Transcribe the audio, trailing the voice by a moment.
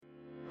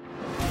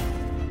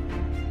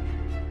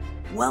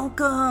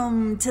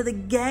Welcome to the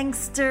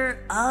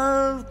Gangster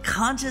of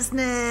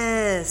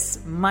Consciousness.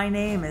 My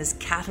name is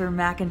Catherine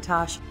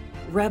McIntosh,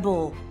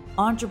 rebel,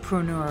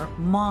 entrepreneur,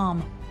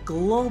 mom,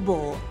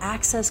 global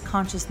access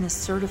consciousness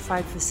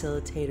certified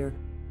facilitator,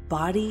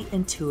 body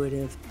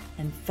intuitive,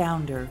 and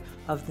founder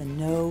of the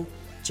No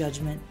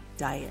Judgment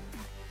Diet,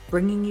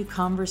 bringing you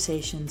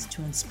conversations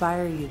to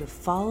inspire you to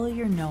follow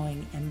your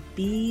knowing and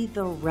be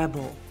the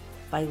rebel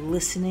by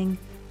listening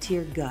to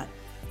your gut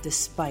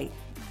despite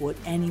what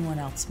anyone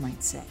else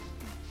might say.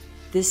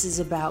 This is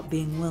about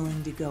being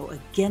willing to go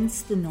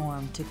against the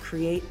norm to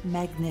create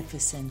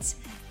magnificence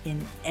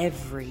in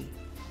every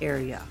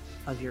area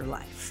of your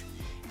life.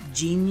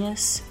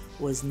 Genius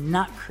was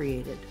not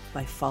created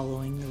by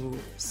following the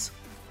rules.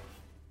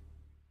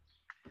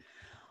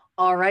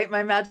 All right,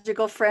 my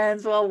magical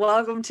friends. Well,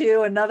 welcome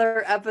to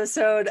another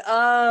episode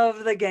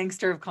of the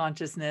Gangster of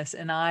Consciousness.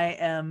 And I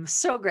am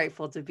so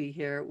grateful to be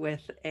here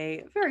with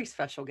a very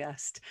special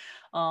guest.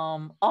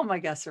 All my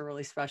guests are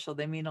really special.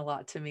 They mean a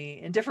lot to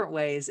me in different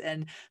ways.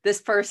 And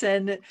this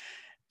person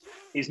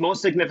is more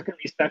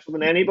significantly special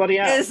than anybody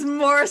else. Is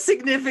more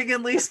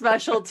significantly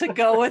special to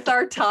go with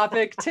our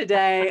topic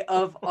today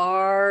of,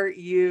 are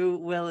you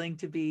willing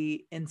to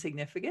be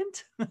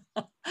insignificant?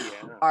 Yeah.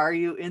 Are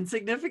you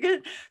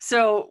insignificant?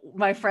 So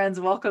my friends,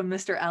 welcome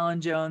Mr.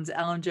 Alan Jones.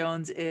 Alan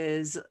Jones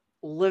is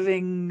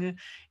living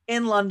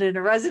in London,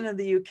 a resident of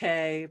the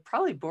UK,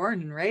 probably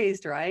born and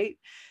raised, right?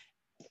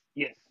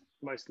 Yes,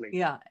 mostly.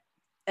 Yeah.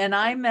 And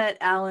I met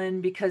Alan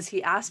because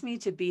he asked me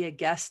to be a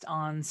guest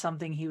on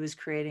something he was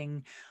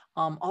creating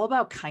all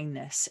about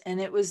kindness.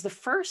 And it was the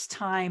first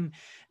time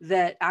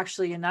that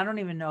actually, and I don't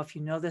even know if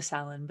you know this,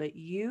 Alan, but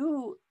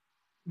you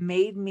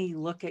made me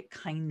look at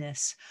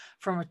kindness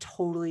from a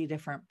totally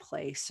different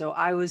place. So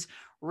I was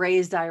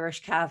raised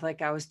Irish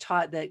Catholic. I was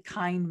taught that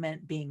kind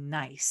meant being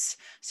nice.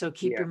 So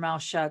keep your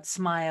mouth shut,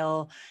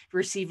 smile,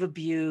 receive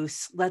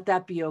abuse, let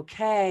that be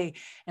okay.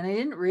 And I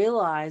didn't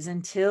realize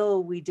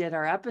until we did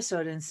our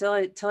episode, until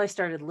I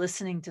started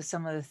listening to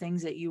some of the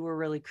things that you were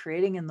really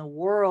creating in the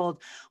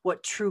world,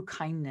 what true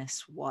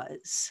kindness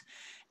was.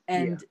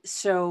 And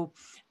so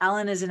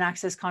Alan is an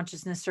Access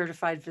Consciousness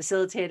certified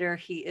facilitator.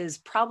 He is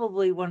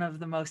probably one of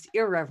the most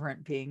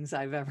irreverent beings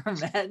I've ever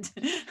met,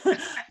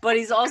 but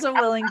he's also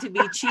willing to be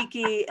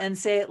cheeky and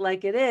say it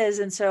like it is.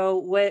 And so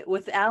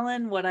with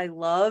Alan, what I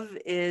love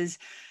is,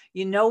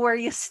 you know where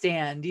you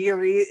stand.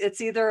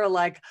 It's either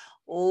like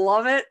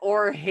love it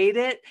or hate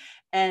it.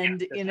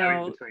 And, you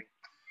know,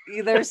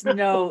 there's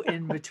no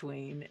in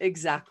between.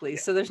 Exactly.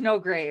 So there's no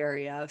gray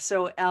area.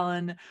 So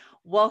Alan,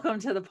 welcome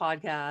to the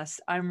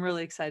podcast. I'm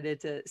really excited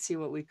to see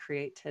what we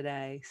create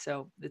today.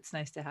 So it's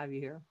nice to have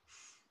you here.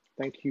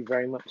 Thank you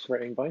very much for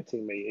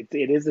inviting me.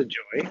 It is a joy.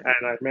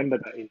 And I remember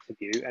that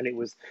interview, and it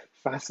was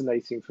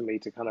fascinating for me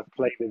to kind of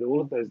play with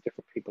all of those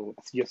different people,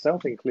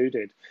 yourself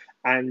included.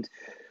 And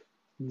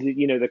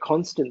the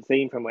constant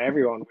theme from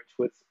everyone, which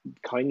was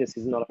kindness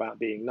is not about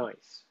being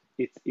nice.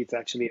 It's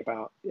actually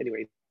about,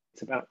 anyway,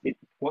 it's about it.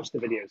 Watch the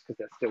videos because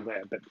they're still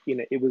there. But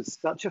it was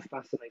such a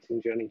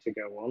fascinating journey to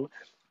go on.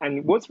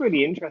 And what's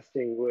really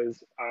interesting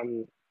was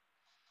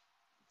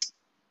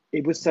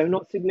it was so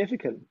not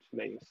significant to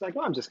me. It's like,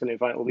 I'm just going to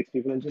invite all these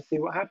people and just see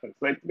what happens.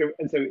 And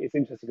so it's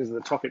interesting because of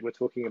the topic we're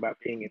talking about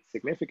being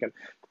insignificant.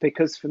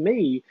 Because for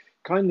me,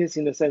 kindness,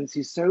 in a sense,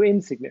 is so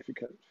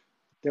insignificant.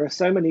 There are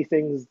so many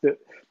things that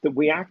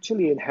we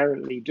actually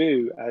inherently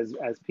do as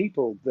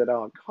people that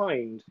are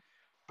kind,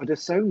 but are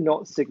so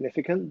not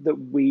significant that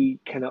we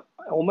can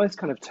almost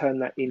kind of turn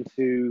that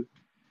into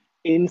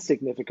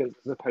insignificance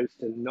as opposed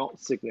to not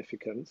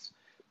significance,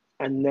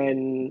 and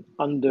then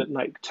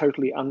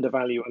totally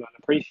undervalue and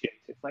unappreciate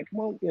it. It's like,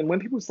 well, when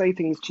people say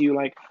things to you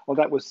like, "Oh,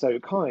 that was so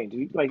kind,"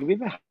 have you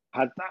ever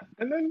had that?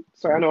 And then,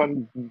 sorry, I know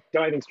I'm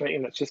diving straight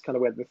in. That's just kind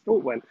of where the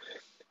thought went.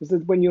 Was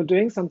that when you're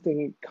doing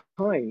something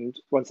kind,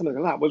 when something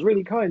like that was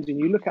really kind, and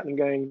you look at them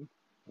going,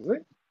 "Was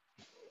it?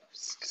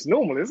 It's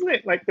normal, isn't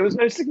it?" Like there was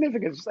no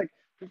significance. It's like,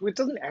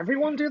 doesn't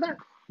everyone do that?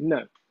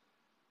 No.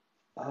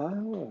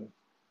 Oh,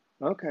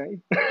 okay.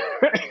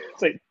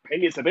 So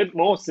maybe it's a bit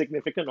more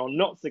significant or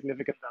not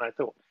significant than I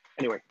thought.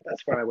 Anyway,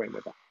 that's where I went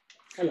with that.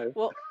 Hello.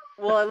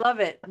 Well, I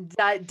love it.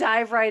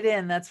 Dive right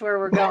in. That's where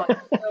we're going.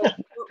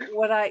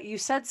 So you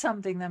said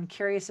something that I'm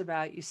curious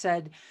about. You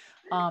said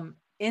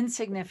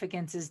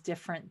insignificance is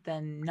different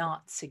than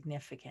not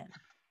significant.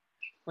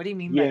 What do you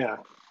mean by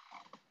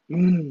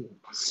that?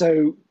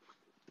 So,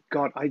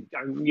 God, I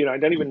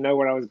don't even know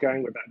where I was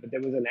going with that, but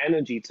there was an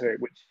energy to it,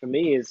 which for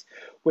me is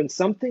when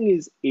something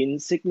is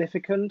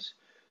insignificant,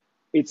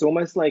 it's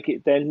almost like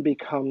it then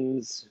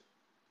becomes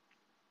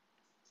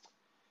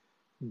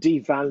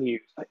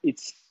devalued.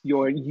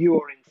 You're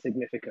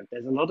insignificant.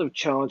 There's a lot of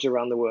charge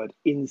around the word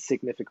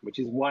insignificant, which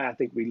is why I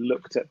think we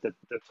looked at the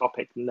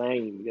topic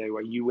name.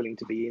 Are you willing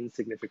to be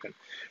insignificant?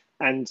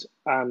 And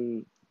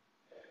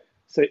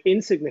so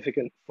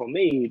insignificant for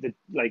me,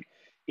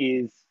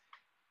 is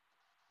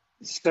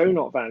so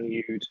not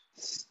valued.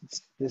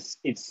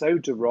 It's so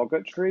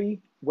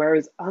derogatory.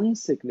 Whereas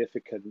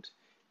unsignificant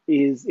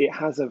is it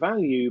has a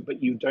value,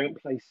 but you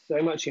don't place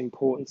so much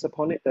importance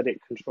upon it that it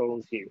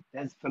controls you.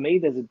 For me,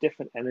 there's a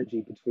different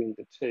energy between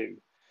the two.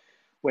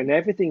 When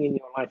everything in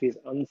your life is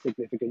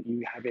insignificant,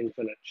 you have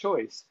infinite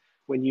choice.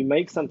 When you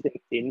make something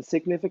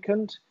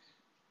insignificant,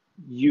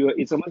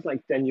 it's almost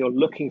like then you're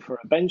looking for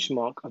a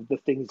benchmark of the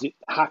things that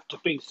have to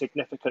be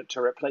significant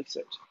to replace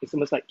it. It's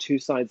almost like two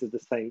sides of the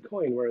same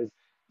coin, whereas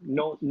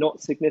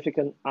not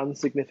significant,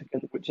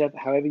 unsignificant, whichever,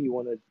 however you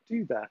want to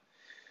do that.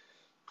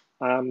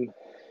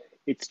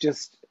 It's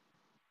just,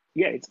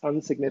 yeah, it's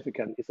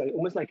unsignificant. It's like,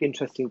 almost like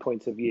interesting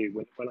points of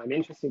view. When I'm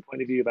interesting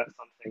point of view about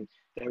something,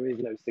 there is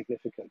no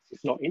significance.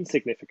 It's not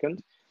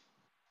insignificant.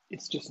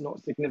 It's just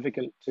not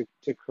significant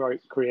to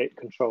create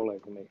control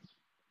over me.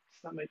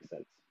 Does that make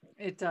sense?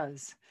 It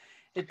does.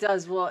 It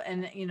does. Well,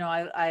 and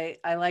I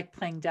like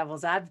playing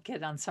devil's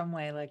advocate on some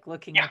way, like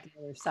looking Yeah, at the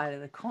other side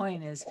of the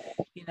coin is,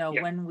 yeah,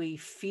 when we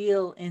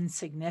feel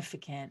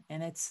insignificant,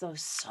 and it's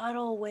those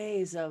subtle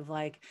ways of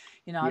like,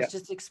 I was yeah,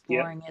 just yeah,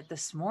 exploring it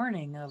this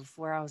morning of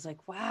where I was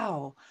like,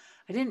 wow,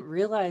 I didn't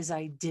realize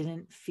I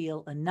didn't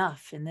feel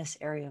enough in this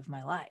area of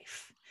my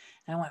life.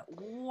 And I went,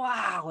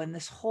 wow. And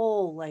this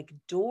whole like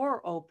door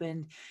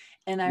opened,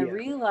 and I yeah,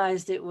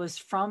 realized it was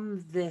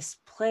from this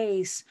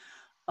place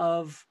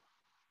of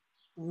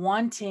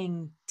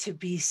wanting to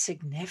be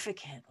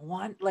significant.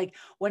 Like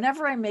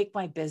whenever I make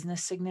my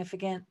business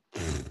significant,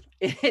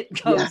 it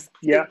yeah, goes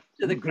yeah,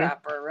 to the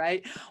crapper,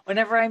 right?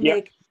 Whenever I yeah,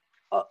 make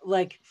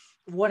like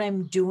what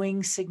I'm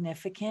doing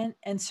significant.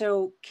 And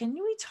so can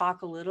we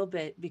talk a little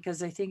bit,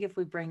 because I think if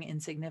we bring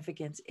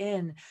insignificance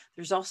in,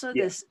 there's also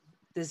yeah.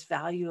 this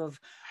value of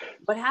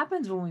what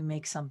happens when we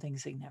make something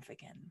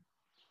significant.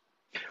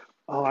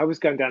 Oh, I was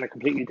going down a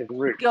completely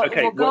different route. We'll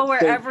Okay, go so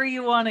wherever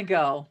you want to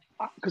go.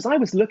 because I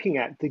was looking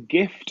at the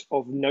gift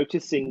of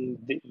noticing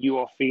that you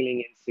are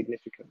feeling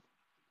insignificant.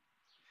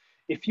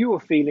 If you are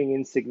feeling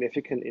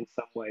insignificant in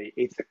some way,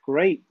 it's a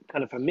great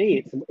kind of, for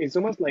me, it's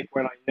almost like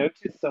when I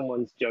notice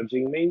someone's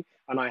judging me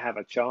and I have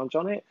a charge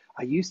on it.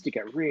 I used to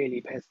get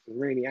really pissed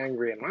and really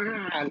angry and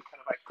kind of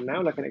like,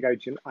 now looking at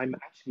it, I'm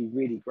actually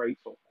really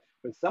grateful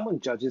when someone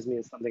judges me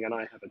in something and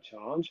I have a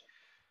charge.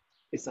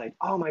 It's like,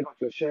 oh my God,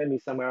 you're showing me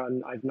somewhere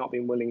and I've not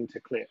been willing to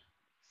clear.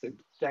 So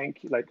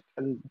thank you. Like,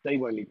 and they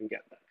won't even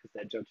get that because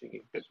they're judging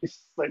you. But it's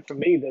like, for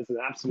me, there's an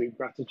absolute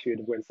gratitude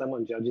of when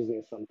someone judges me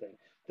or something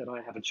that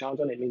I have a charge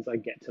on. It means I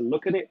get to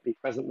look at it, be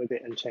present with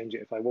it, and change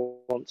it if I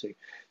want to.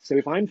 So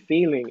if I'm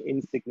feeling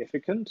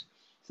insignificant,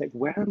 it's like,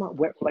 where am I?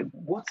 Like,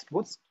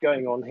 what's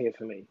going on here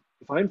for me?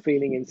 If I'm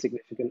feeling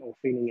insignificant or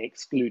feeling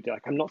excluded,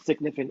 like I'm not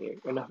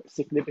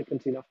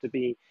significant enough to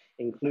be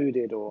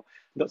included, or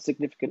not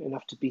significant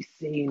enough to be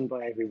seen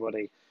by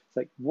everybody. It's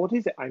like, what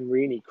is it I'm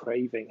really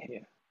craving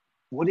here?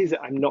 What is it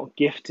I'm not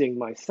gifting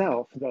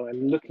myself that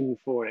I'm looking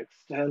for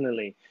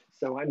externally?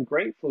 So I'm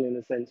grateful in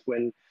a sense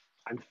when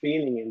I'm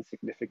feeling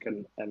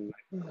insignificant and,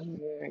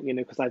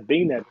 because I've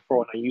been there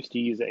before and I used to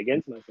use it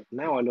against myself.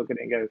 Now I look at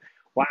it and go,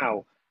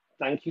 wow,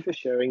 thank you for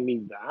showing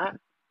me that.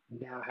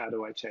 Now, how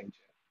do I change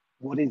it?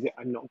 What is it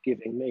I'm not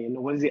giving me? And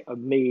what is it of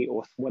me,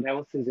 or what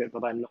else is it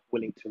that I'm not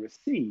willing to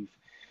receive,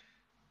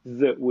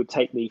 that would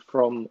take me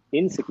from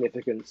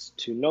insignificance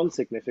to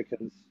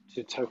non-significance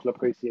to total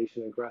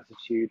appreciation and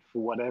gratitude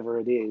for whatever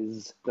it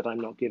is that I'm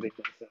not giving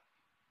myself.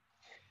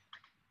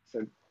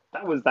 So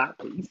that was that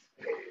piece.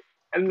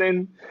 And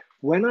then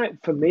when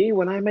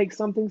I make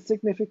something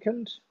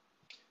significant,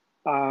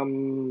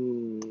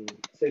 um,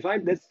 so if I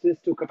let's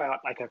talk about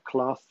like a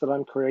class that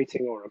I'm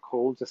creating or a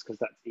call, just because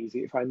that's easy.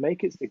 If I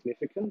make it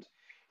significant,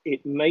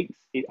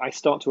 I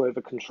start to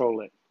over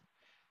control it.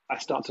 I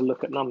start to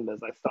look at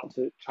numbers. I start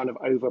to kind of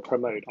over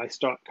promote. I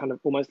start kind of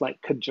almost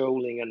like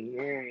cajoling and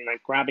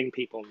like grabbing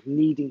people,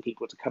 needing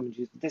people to come and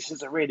choose. This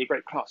is a really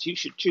great class. You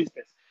should choose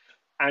this.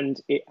 And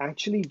it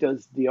actually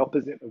does the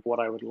opposite of what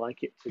I would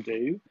like it to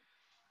do.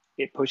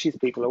 It pushes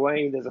people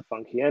away. There's a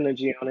funky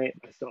energy on it.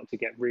 I start to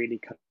get really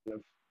kind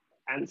of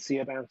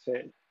antsy about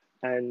it.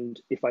 And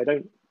if I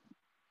don't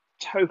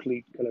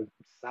totally kind of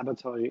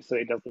sabotage it so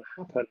it doesn't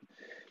happen,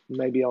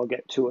 maybe I'll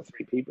get two or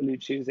three people who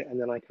choose it, and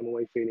then I come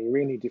away feeling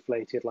really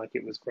deflated, like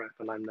it was crap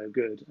and I'm no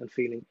good, and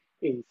feeling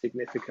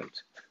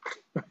insignificant.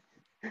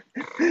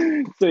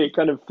 So it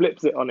kind of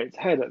flips it on its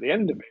head at the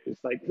end of it.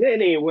 It's like,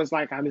 really, it was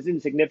like I was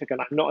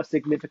insignificant. I'm not a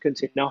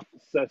significant enough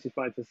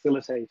certified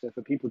facilitator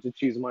for people to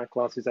choose my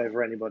classes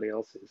over anybody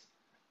else's.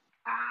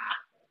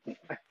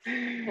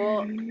 Well,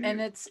 and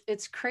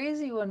it's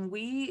crazy when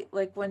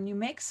when you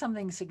make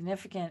something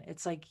significant,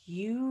 it's like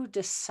you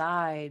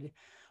decide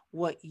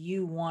what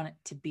you want it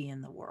to be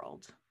in the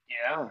world,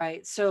 Yeah,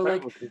 right? So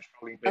like total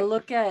controlling I bit.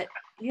 look at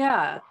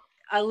yeah,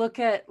 I look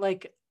at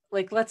like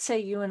let's say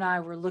you and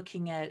I were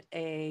looking at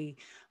a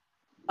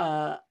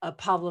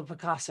Pablo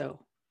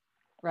Picasso,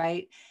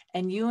 right?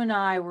 And you and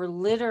I were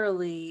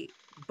literally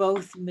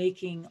both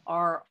making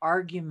our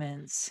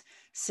arguments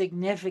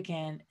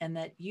significant, and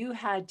that you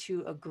had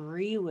to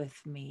agree with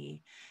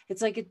me.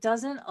 It's like it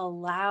doesn't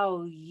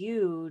allow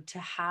you to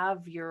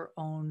have your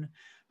own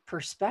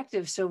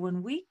perspective. So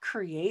when we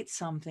create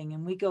something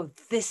and we go,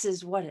 this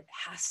is what it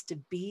has to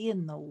be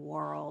in the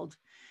world,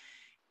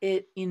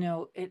 it,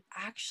 it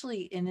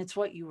actually, and it's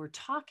what you were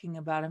talking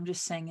about, I'm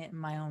just saying it in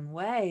my own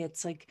way.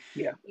 It's like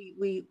Yeah.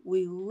 we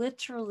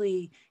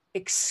literally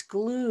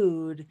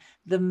exclude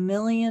the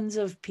millions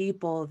of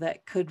people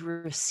that could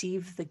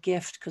receive the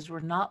gift because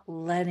we're not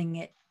letting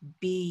it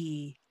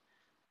be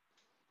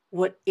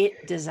what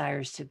it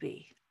desires to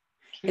be.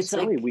 True It's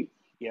story. like,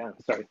 Yeah,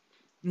 sorry.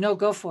 no,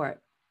 go for it.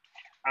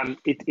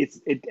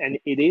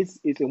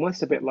 It's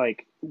almost a bit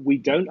like we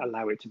don't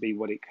allow it to be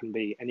what it can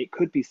be, and it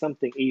could be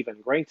something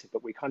even greater,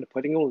 but we're kind of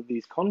putting all of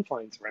these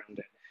confines around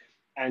it.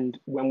 And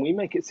when we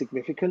make it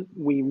significant,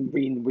 we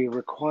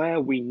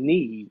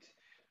need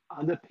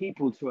other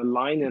people to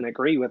align and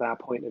agree with our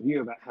point of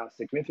view about how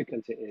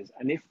significant it is.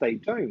 And if they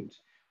don't,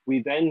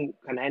 we then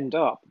can end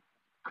up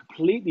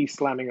completely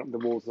slamming up the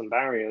walls and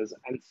barriers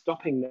and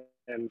stopping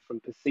them from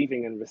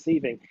perceiving and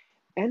receiving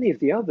any of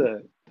the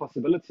other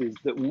possibilities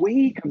that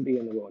we can be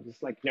in the world.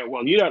 It's like, no,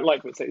 well, you don't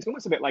like me. So it's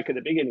almost a bit like at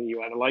the beginning,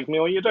 you either like me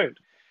or you don't.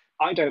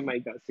 I don't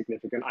make that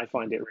significant. I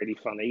find it really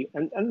funny.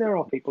 And there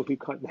are people who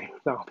kind of,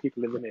 there are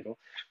people in the middle.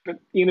 But,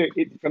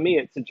 for me,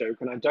 it's a joke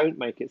and I don't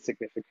make it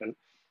significant.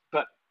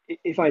 But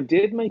if I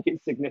did make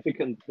it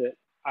significant, that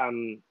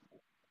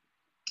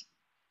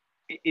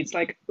it's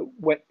like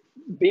what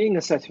being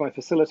a certified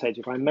facilitator,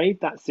 if I made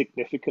that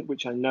significant,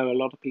 which I know a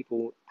lot of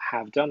people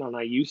have done, and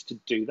I used to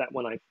do that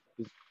when I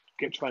was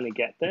trying to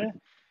get there,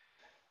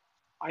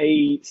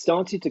 I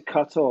started to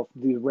cut off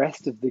the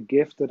rest of the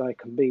gift that I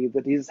can be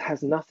that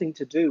has nothing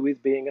to do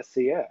with being a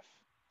CF.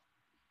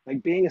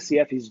 Like being a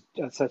CF is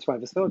a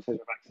certified facilitator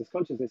of access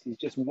consciousness is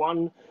just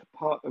one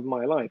part of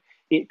my life.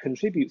 It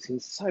contributes in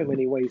so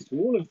many ways to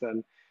all of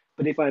them.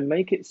 But if I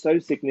make it so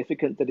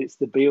significant that it's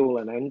the be all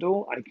and end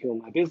all, I kill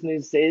my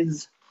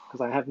businesses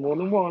because I have more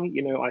than one.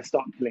 I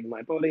start killing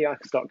my body. I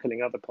start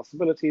killing other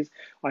possibilities.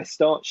 I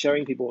start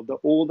showing people that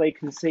all they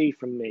can see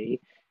from me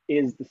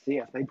is the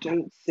CF. They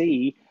don't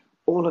see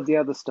all of the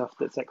other stuff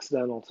that's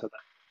external to them.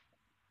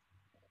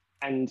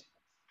 And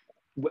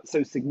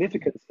so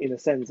significance, in a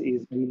sense,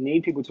 is we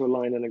need people to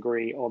align and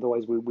agree.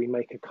 Otherwise, we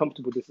make a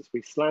comfortable distance.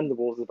 We slam the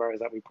walls of the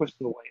barriers out. We push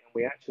them away, and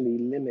we actually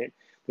limit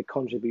the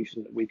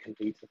contribution that we can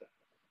be to them.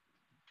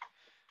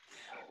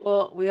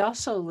 Well, we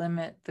also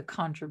limit the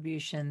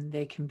contribution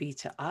they can be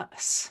to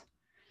us.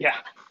 Yeah.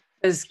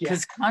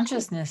 Because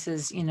consciousness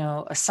is,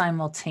 a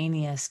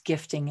simultaneous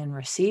gifting and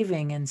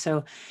receiving. And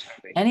so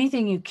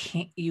anything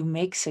you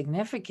make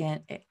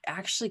significant, it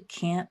actually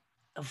can't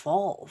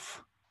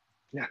evolve.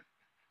 Yeah.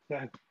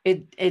 Yeah.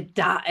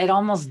 It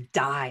almost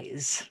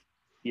dies.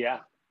 Yeah.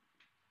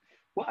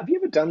 Well, have you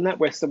ever done that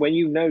where so when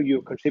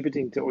you're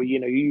contributing to, or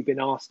you've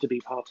been asked to be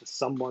part of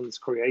someone's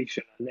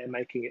creation and they're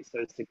making it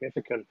so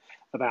significant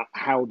about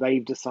how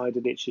they've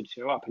decided it should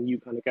show up, and you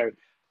kind of go,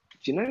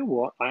 do you know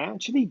what? I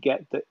actually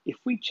get that if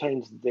we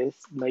change this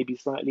maybe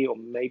slightly or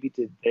maybe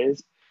did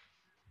this,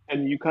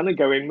 and you kind of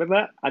go in with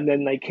that, and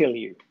then they kill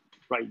you,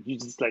 right? You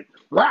just like,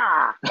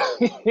 rah!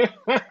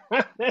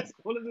 There's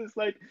all of this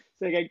like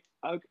saying,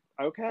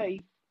 okay,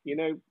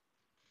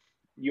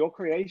 your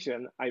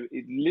creation.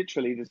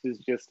 Literally, this is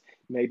just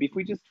maybe if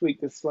we just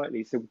tweak this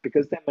slightly. So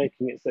because they're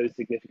making it so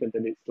significant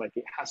that it's like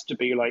it has to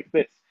be like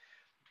this,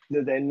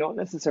 that they're not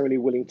necessarily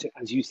willing to,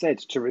 as you said,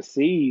 to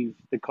receive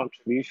the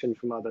contribution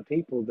from other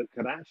people that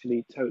could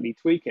actually totally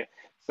tweak it.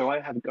 So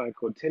I have a guy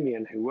called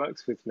Timian who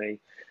works with me,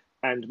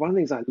 and one of the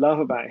things I love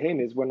about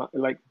him is when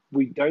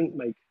we don't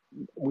make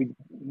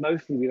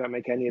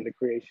any of the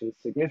creations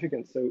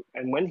significant. So,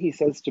 and when he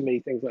says to me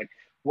things like,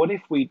 what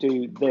if we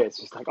do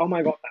this? It's like, oh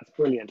my God, that's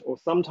brilliant. Or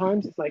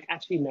sometimes it's like,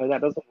 actually, no,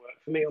 that doesn't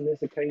work for me on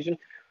this occasion.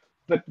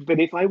 But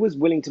if I was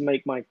willing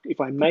to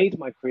if I made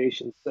my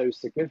creation so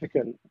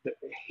significant that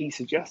he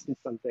suggested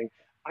something,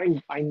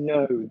 I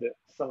know that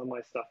some of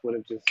my stuff would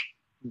have just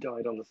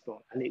died on the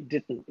spot, and it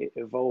didn't. It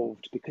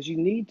evolved because you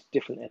need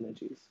different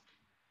energies.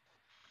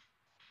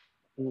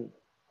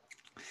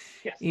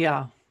 Yes.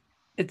 Yeah,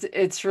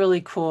 it's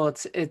really cool.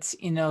 It's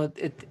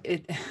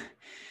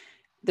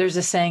there's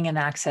a saying in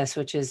Access,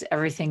 which is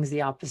everything's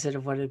the opposite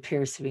of what it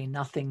appears to be.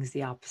 Nothing's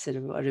the opposite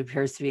of what it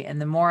appears to be. And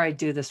the more I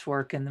do this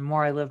work and the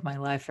more I live my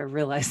life, I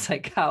realize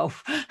like how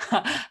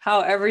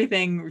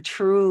everything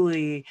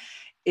truly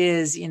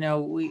is,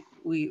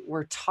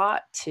 we're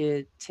taught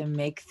to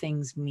make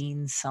things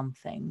mean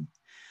something.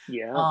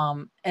 Yeah.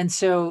 And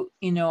so,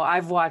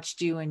 I've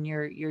watched you and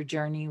your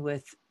journey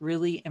with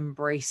really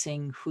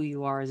embracing who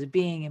you are as a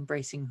being,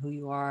 embracing who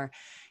you are,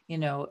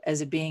 as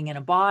a being in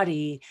a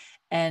body,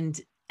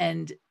 and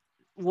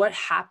what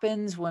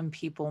happens when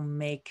people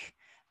make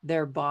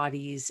their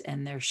bodies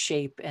and their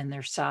shape and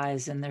their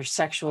size and their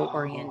sexual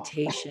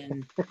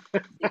orientation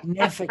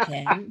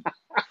significant,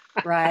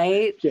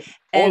 right? Yeah.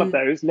 All of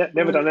those,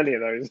 never done any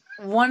of those.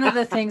 One of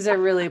the things I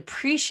really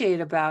appreciate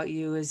about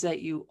you is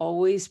that you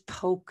always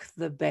poke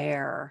the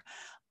bear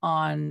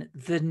on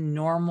the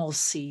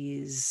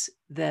normalcies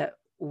that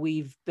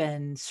we've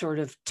been sort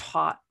of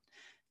taught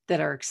that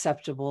are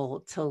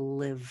acceptable to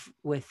live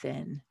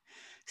within.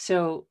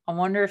 So I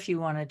wonder if you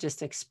want to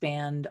just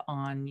expand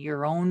on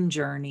your own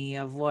journey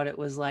of what it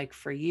was like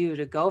for you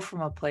to go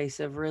from a place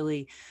of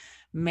really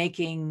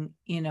making,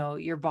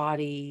 your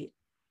body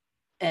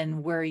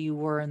and where you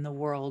were in the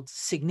world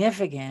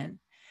significant.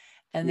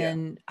 And Yeah.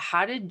 then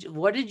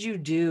what did you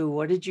do?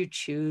 What did you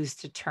choose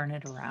to turn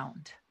it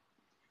around?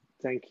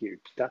 Thank you.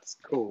 That's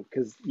cool.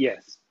 Because,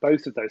 yes,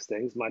 both of those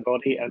things, my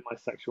body and my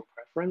sexual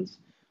preference,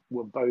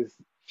 were both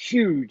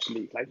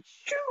hugely, like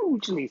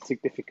hugely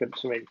significant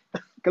to me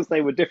because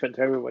they were different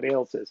to everybody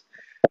else's.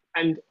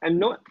 And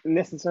not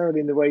necessarily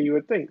in the way you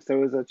would think.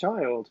 So as a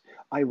child,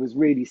 I was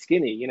really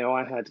skinny.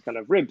 I had kind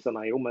of ribs and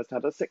I almost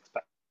had a six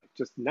pack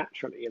just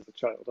naturally as a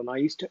child. And I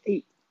used to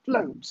eat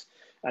loads,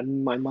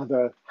 and my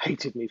mother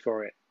hated me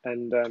for it.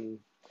 And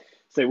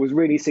so it was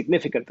really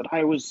significant that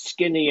I was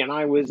skinny and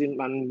I was in,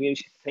 and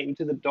she'd take me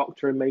to the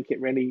doctor and make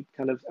it really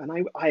kind of, and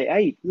I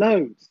ate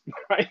loads,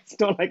 right? It's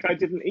not like I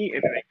didn't eat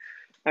anything.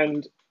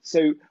 And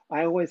so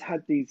I always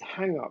had these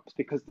hang-ups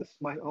because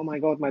oh my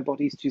God, my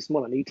body's too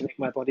small. I need to make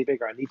my body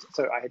bigger. I need to,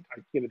 so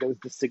there was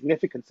the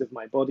significance of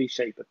my body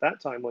shape at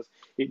that time was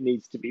it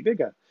needs to be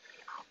bigger.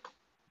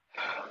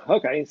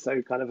 Okay,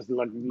 so kind of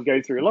like you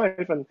go through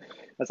life, and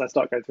as I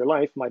start going through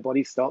life, my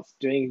body starts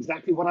doing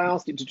exactly what I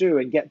asked it to do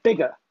and get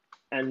bigger.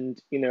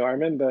 And I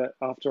remember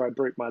after I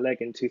broke my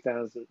leg in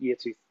 2000,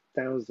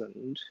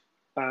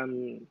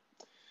 um,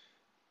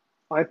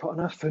 I put on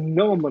a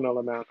phenomenal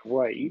amount of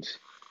weight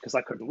because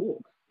I couldn't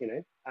walk,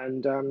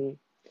 and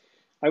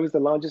I was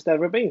the largest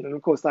ever been. And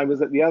of course, I was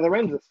at the other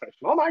end of the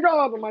spectrum. Oh my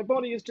God, my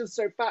body is just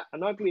so fat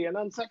and ugly and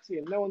unsexy,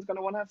 and no one's going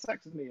to want to have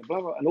sex with me, and blah,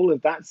 blah. And all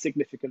of that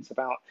significance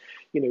about,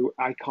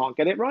 I can't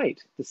get it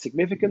right. The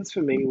significance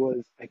for me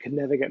was I could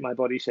never get my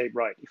body shape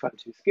right. If I'm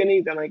too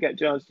skinny, then I get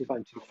judged. If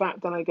I'm too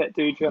fat, then I get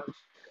judged.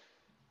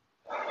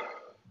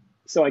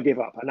 So I give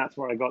up. And that's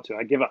where I got to.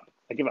 I give up.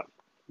 I give up.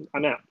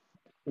 I'm out.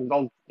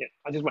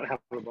 I just want to have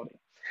a body.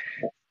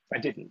 I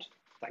didn't,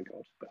 thank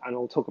God. And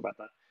I'll talk about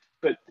that.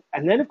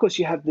 And then of course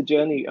you have the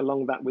journey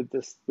along that with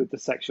the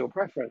sexual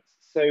preference.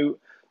 So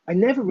I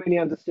never really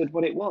understood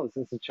what it was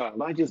as a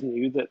child. I just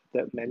knew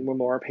that men were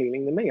more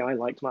appealing than me. I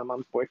liked my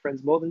mum's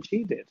boyfriends more than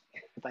she did.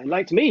 They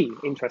liked me,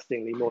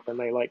 interestingly, more than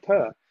they liked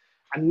her.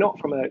 And not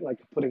from a like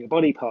putting a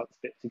body parts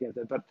bit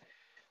together, but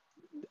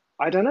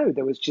I don't know.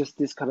 There was just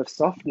this kind of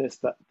softness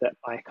that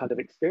I kind of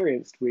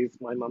experienced with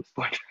my mum's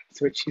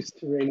boyfriends, which used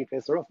to really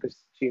piss her off because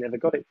she never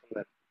got it from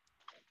them.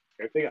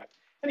 Go figure.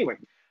 Anyway,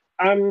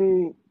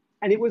 um,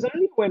 and it was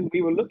only when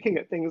we were looking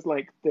at things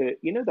like the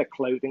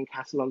clothing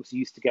catalogs you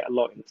used to get a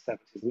lot in the 70s.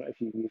 I don't know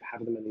if you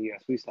have them in the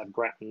US. We used to have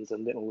Grattans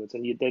and Littlewoods,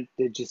 and you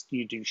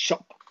do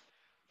shop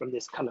from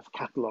this kind of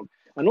catalog.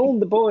 And all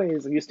the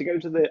boys used to go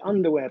to the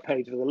underwear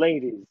page for the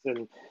ladies,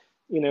 and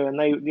and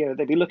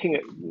they'd be looking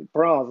at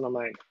bras, and I'm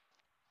like,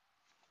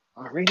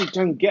 I really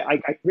don't get.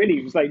 I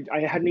really was like,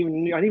 I didn't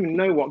even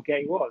know what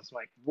gay was.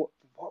 Like,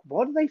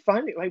 what are they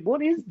finding? Like,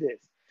 what is this?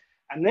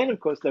 And then, of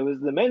course, there was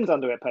the men's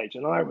underwear page,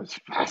 and I was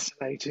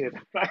fascinated.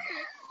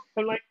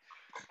 I'm like,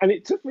 and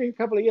it took me a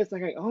couple of years to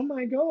go, oh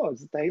my God,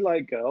 they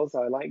like girls,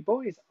 I like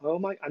boys. Oh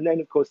my, and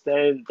then of course,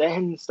 then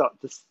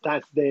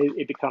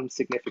it becomes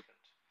significant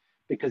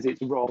because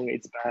it's wrong,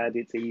 it's bad,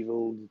 it's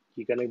evil.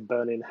 You're going to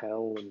burn in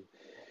hell and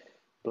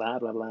blah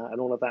blah blah, and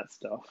all of that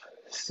stuff.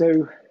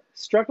 So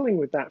struggling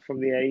with that from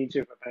the age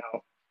of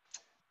about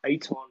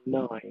 8 or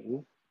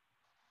 9,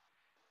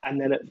 and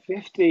then at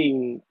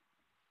 15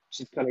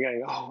 she's kind of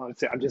going, oh,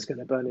 I'm just going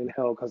to burn in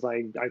hell because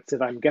I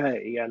said I'm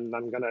gay and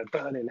I'm going to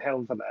burn in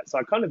hell for that. So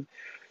I kind of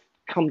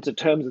come to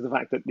terms with the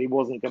fact that it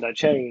wasn't going to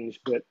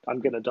change, but I'm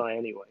going to die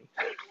anyway.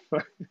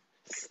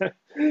 So,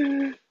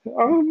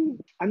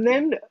 and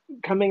then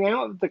coming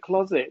out of the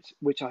closet,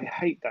 which I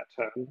hate that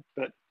term,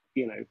 but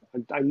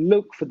I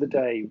look for the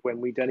day when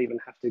we don't even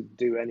have to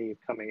do any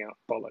coming out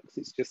bollocks.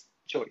 It's just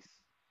choice.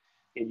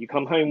 You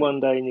come home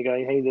one day and you go,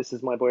 hey, this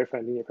is my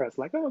boyfriend, and your parents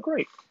are like, oh,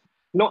 great.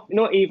 Not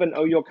even,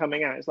 oh, you're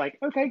coming out. It's like,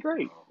 okay,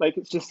 great. Like,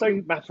 it's just so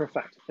matter of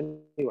fact.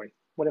 Anyway,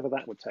 whatever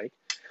that would take.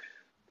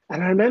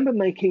 And I remember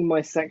making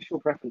my sexual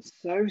preference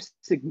so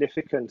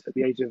significant at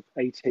the age of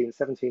 18,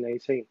 17,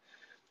 18,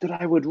 that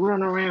I would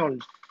run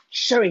around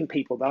showing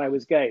people that I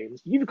was gay.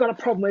 You've got a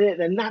problem with it,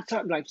 then that's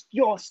like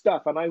your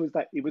stuff. And I was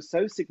like, it was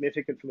so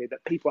significant for me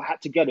that people had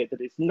to get it, that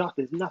there's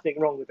nothing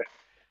wrong with it.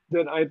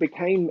 That I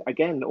became,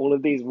 again, all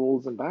of these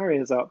walls and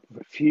barriers up,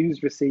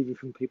 refused receiving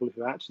from people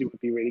who actually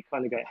would be really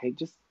kind of going, hey,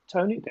 just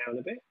tone it down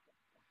a bit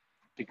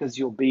because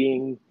you're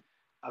being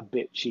a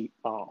bit cheap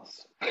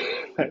ass.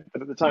 But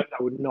at the time,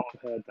 I would not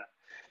have heard that.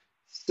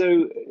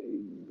 So,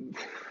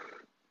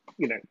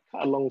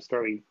 cut a long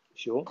story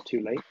short,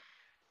 too late.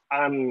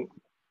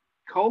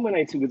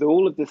 Culminated with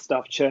all of this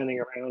stuff churning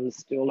around,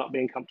 still not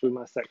being comfortable with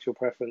my sexual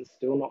preference,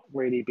 still not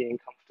really being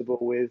comfortable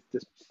with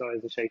the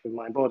size and shape of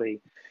my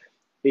body.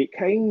 It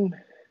came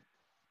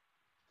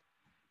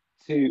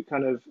to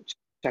kind of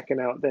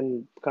checking out,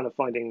 then kind of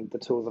finding the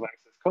tools of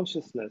access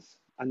consciousness,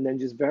 and then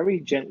just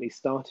very gently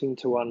starting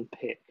to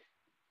unpick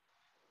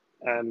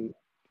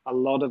a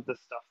lot of the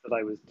stuff that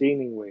I was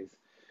dealing with.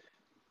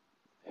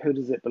 Who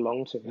does it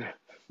belong to?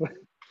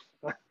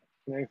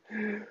 You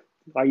know,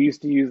 I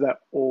used to use that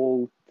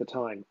all the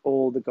time,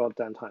 all the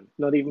goddamn time.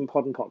 Not even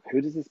Pod and Pock.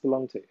 Who does this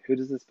belong to? Who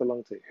does this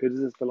belong to? Who does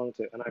this belong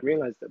to? And I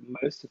realized that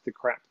most of the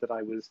crap that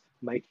I was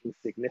making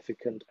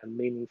significant and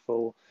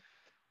meaningful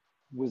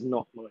was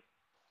not mine.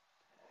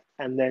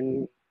 And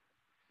then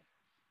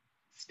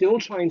still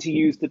trying to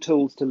use the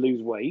tools to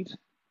lose weight,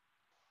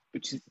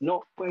 which is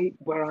not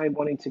where I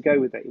wanted to go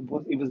with it.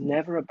 It was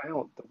never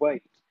about the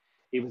weight.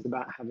 It was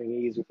about having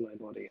ease with my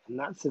body. And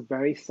that's a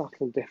very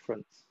subtle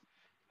difference.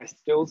 I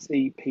still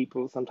see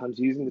people sometimes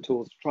using the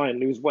tools to try and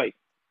lose weight.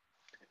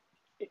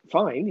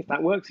 Fine, if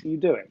that works for you,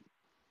 do it.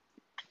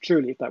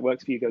 Truly, if that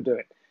works for you, go do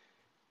it.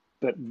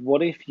 But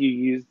what if you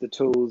use the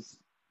tools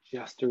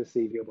just to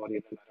receive your body,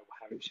 no matter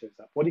how it shows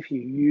up? What if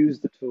you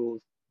use the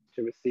tools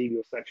to receive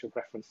your sexual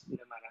preference, no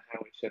matter how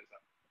it shows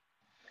up?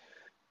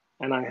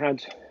 And I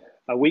had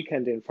a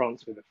weekend in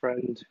France with a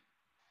friend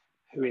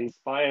who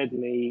inspired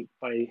me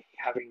by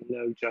having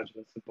no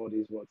judgments of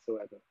bodies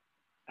whatsoever.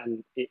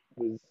 And it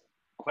was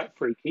quite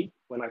freaky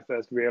when I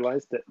first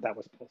realized that that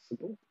was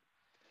possible.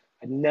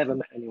 I'd never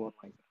met anyone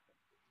like that.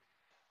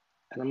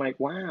 And I'm like,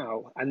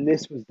 wow. And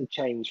this was the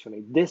change for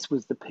me. This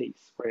was the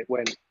piece where it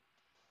went,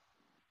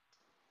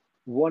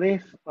 what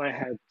if I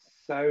had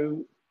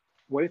so,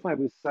 what if I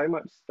was so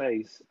much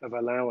space of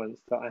allowance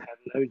that I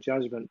had no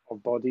judgment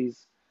of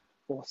bodies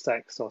or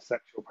sex or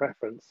sexual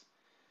preference,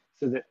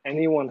 so that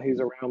anyone who's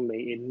around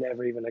me, it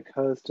never even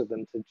occurs to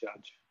them to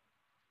judge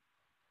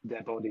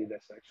their body,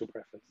 their sexual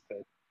preference, their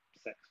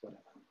sex,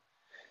 whatever.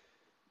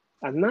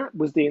 And that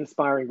was the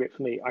inspiring bit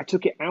for me. I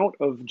took it out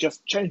of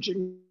just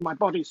changing my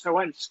body so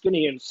I'm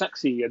skinny and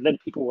sexy, and then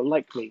people will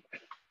like me,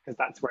 because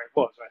that's where it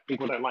was, right?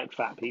 People don't like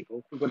fat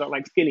people. People don't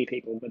like skinny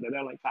people, but they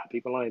don't like fat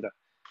people either.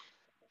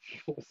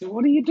 So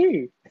what do you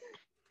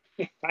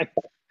do?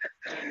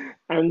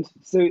 And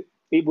so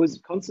it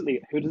was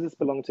constantly, who does this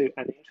belong to?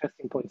 And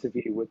interesting points of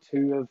view were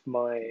two of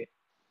my,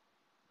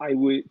 I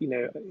would,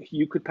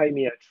 you could pay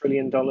me $1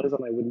 trillion and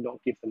I would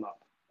not give them up,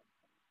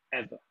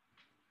 ever.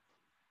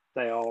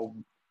 They are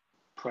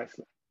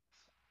priceless.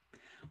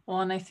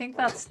 Well, and I think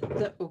that's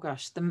the oh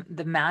gosh,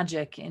 the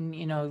magic in,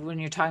 when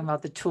you're talking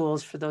about the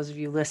tools for those of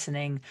you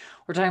listening,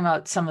 we're talking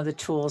about some of the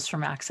tools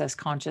from Access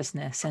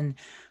Consciousness, and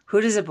who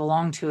does it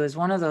belong to is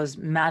one of those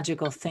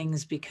magical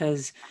things,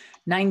 because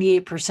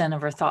 98%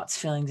 of our thoughts,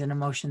 feelings, and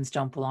emotions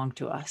don't belong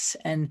to us.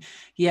 And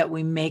yet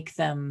we make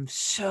them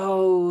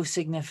so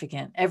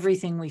significant.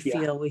 Everything we Yeah.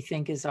 feel, we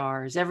think is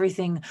ours,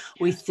 everything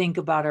we Yes. think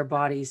about our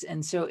bodies.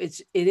 And so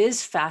it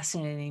is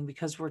fascinating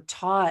because we're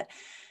taught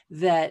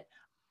that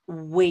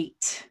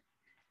weight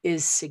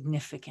is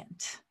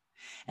significant.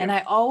 And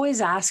Yep. I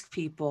always ask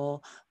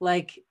people,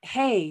 like,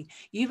 hey,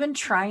 you've been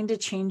trying to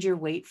change your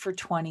weight for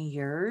 20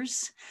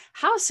 years.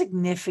 How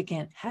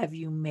significant have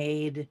you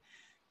made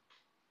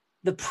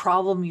the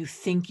problem you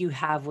think you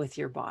have with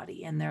your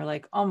body? And they're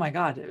like, oh my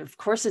God, of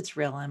course it's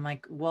real. I'm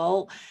like,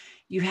 well,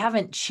 you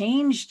haven't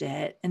changed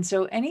it. And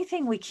so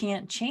anything we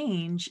can't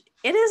change,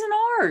 it isn't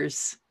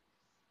ours.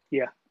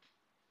 Yeah.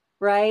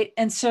 Right.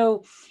 And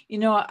so,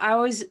 I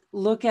always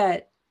look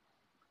at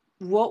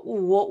what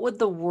would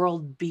the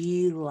world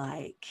be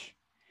like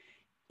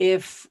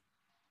if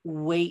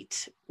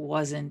weight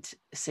wasn't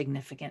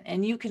significant?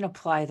 And you can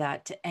apply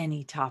that to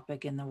any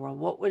topic in the world.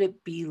 What would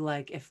it be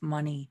like if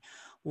money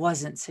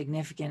wasn't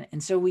significant?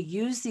 And so we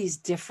use these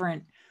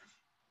different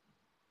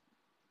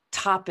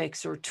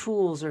topics or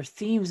tools or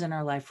themes in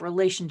our life,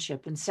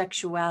 relationship and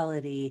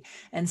sexuality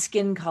and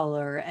skin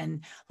color,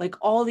 and like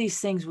all these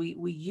things, we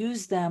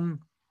use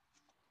them,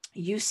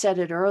 you said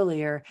it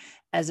earlier,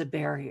 as a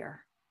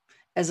barrier,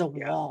 as a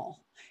Yeah.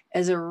 wall,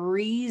 as a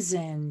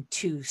reason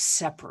to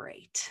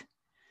separate.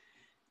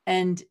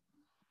 And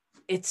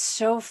it's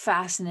so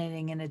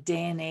fascinating in a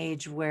day and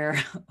age where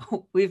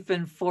we've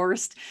been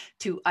forced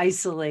to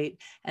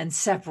isolate and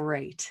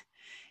separate.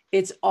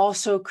 It's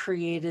also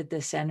created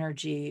this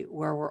energy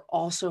where we're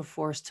also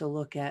forced to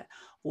look at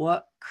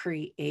what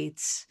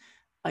creates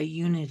a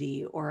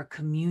unity or a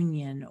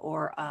communion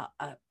or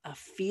a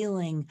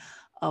feeling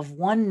of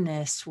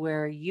oneness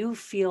where you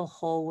feel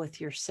whole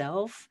with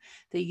yourself,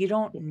 that you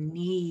don't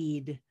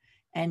need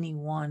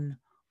anyone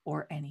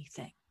or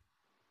anything.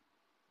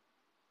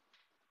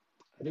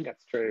 I think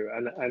that's true.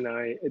 And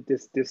I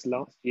this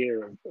last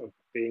year of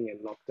being in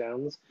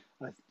lockdowns,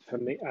 for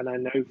me, and I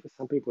know for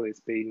some people it's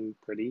been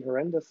pretty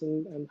horrendous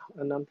and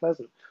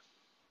unpleasant.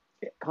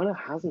 It kind of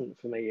hasn't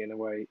for me in a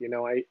way.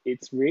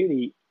 It's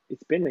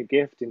been a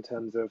gift in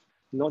terms of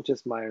not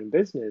just my own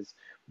business,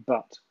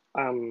 but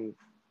um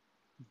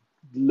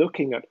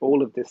looking at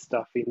all of this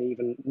stuff and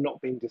even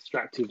not being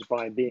distracted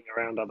by being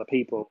around other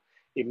people.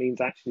 It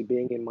means actually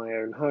being in my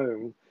own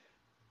home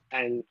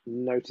and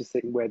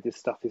noticing where this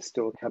stuff is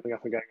still coming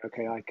up and going,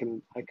 okay, I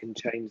can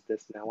change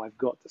this now. I've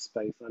got the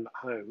space. I'm at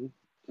home.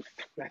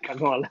 Like, I'm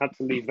not allowed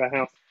to leave the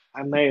house.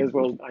 I may as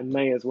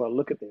well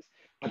look at this.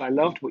 But I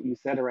loved what you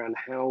said around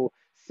how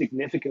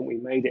significant we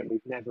made it. We've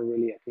never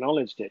really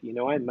acknowledged it.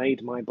 I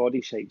made my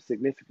body shape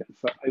significant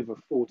for over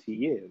 40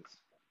 years.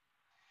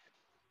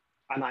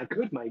 And I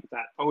could make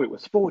that, oh, it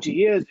was 40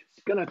 years,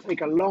 it's going to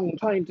take a long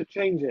time to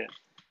change it.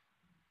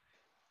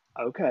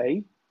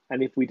 Okay.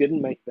 And if we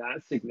didn't make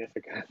that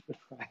significant,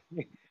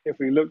 right? If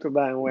we looked at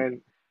that and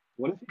went,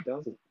 what if it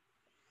doesn't?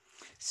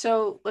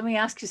 So let me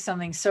ask you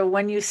something. So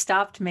when you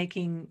stopped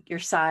making your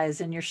size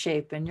and your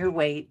shape and your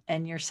weight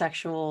and your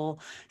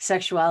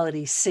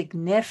sexuality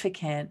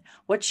significant,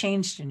 what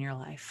changed in your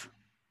life?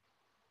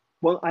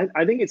 Well,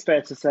 I think it's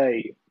fair to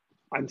say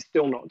I'm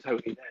still not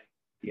totally there.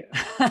 Yeah.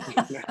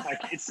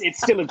 Like it's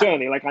still a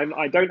journey. Like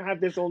I don't have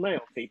this all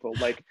nailed, people.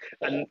 Like,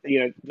 and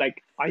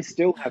like I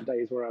still have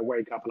days where I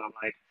wake up and I'm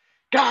like,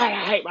 God,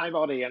 I hate my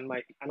body, and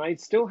I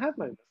still have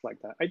moments like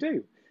that. I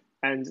do.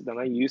 And then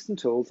I use some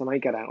tools and I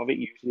get out of it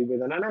usually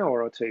within an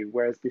hour or two,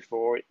 whereas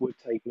before it would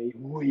take me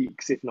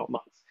weeks, if not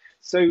months.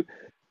 So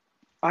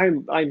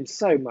I'm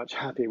so much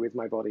happier with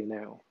my body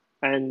now.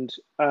 And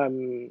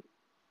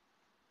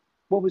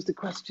what was the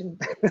question?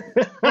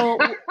 Well,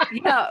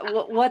 yeah,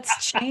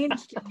 what's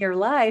changed in your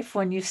life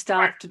when you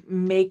stopped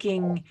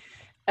making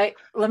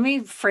let me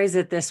phrase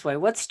it this way.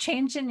 What's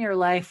changed in your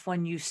life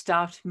when you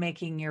stopped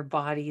making your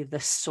body the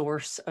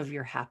source of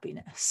your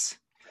happiness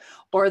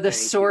or the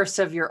Thank you. source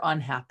of your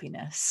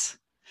unhappiness?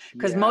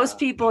 Because most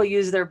Yeah, people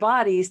use their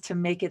bodies to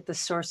make it the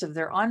source of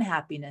their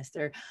unhappiness.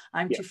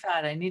 I'm yeah. too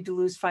fat. I need to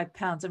lose 5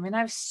 pounds. I mean, I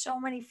have so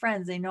many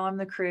friends. They know I'm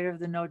the creator of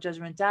the No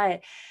Judgment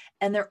Diet.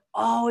 And they're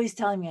always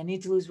telling me I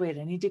need to lose weight.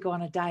 I need to go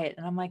on a diet.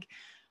 And I'm like,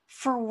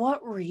 for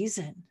what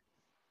reason?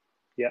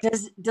 Yeah.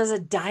 Does a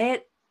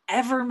diet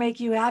ever make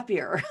you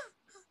happier?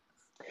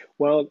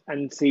 Well,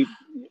 and see,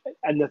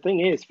 and the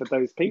thing is, for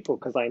those people,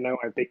 because I know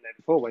I've been there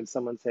before, when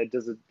someone said,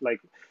 "Does it like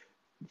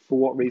for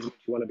what reason do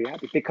you want to be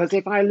happy?" Because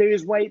if I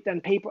lose weight,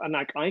 then people, and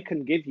like I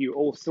can give you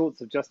all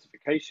sorts of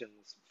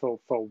justifications for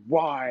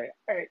why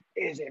it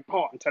is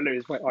important to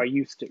lose weight. I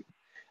used to,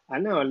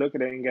 and now I look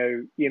at it and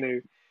go,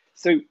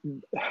 so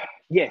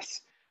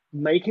yes,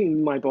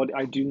 making my body,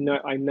 I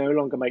no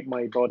longer make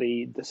my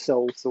body the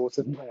sole source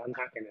of my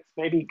unhappiness.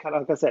 Maybe,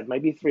 like I said,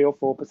 maybe 3 or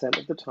 4%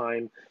 of the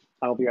time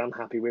I'll be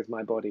unhappy with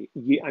my body.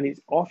 And it's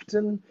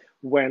often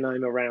when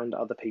I'm around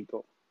other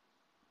people.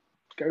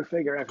 Go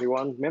figure,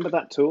 everyone. Remember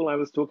that tool I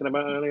was talking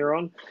about earlier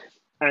on?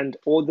 And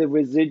all the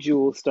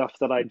residual stuff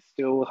that I'm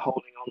still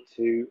holding on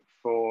to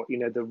for,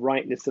 the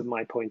rightness of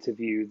my point of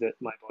view that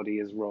my body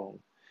is wrong.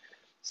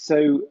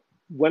 So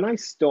when I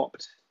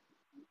stopped,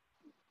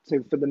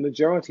 so for the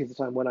majority of the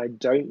time, when I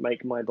don't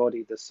make my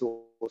body the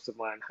source of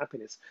my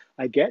unhappiness,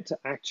 I get to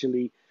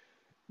actually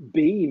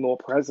be more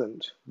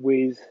present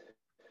with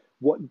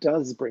what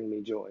does bring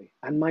me joy.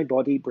 And my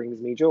body brings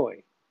me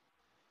joy.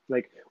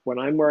 Like when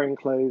I'm wearing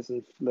clothes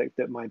and like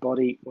that, my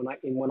body,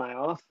 when I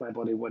ask my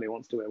body what it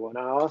wants to wear, when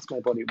I ask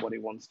my body what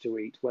it wants to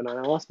eat, when I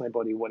ask my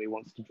body what it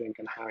wants to drink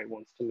and how it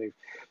wants to move.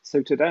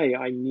 So today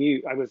I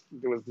knew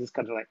there was this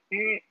kind of like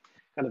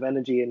kind of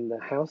energy in the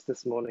house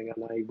this morning,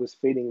 and I was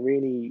feeling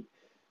really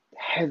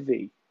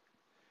heavy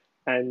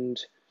and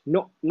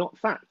not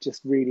fat,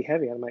 just really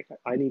heavy. I'm like,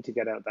 I need to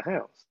get out of the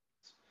house.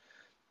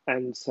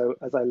 And so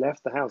as I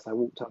left the house, I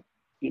walked up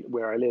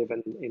where I live,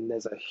 and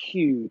there's a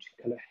huge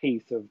kind of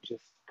heath of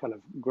just kind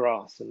of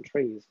grass and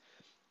trees.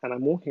 And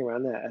I'm walking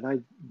around there,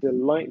 and the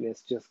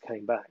lightness just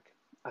came back.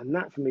 And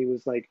that for me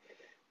was like,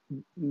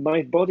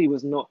 my body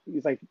was not,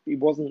 it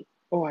wasn't,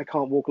 oh, I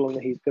can't walk along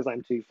the heath because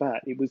I'm too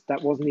fat.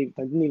 That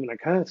didn't even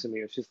occur to me.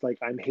 It's just like,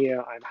 I'm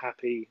here, I'm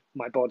happy,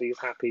 my body is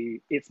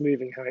happy, it's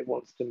moving how it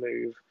wants to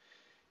move,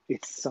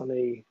 it's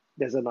sunny,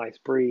 there's a nice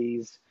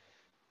breeze.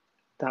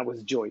 That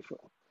was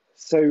joyful.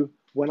 So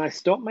when I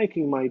stop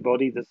making my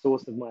body the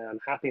source of my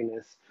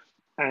unhappiness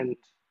and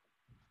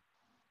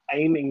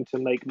aiming to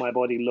make my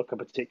body look a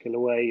particular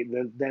way,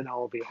 then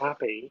I'll be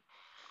happy.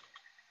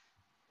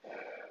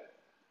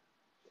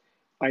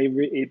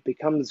 It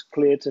becomes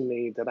clear to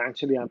me that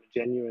actually I'm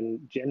a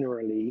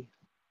generally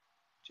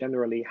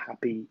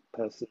happy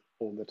person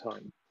all the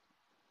time.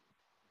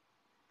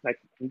 Like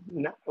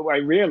now I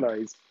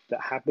realize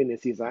that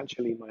happiness is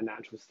actually my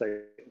natural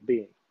state of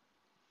being.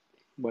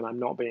 When I'm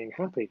not being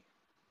happy,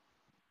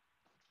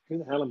 who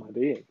the hell am I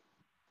being?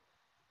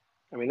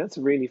 I mean, that's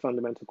a really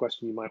fundamental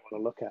question you might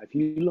want to look at. If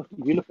you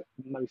look at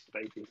most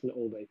babies, not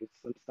all babies,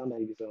 some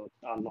babies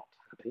are not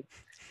happy.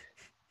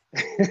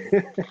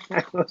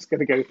 I was going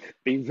to go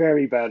be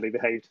very badly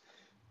behaved,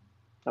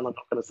 and I'm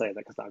not going to say that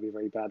because that would be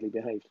very badly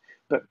behaved.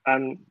 But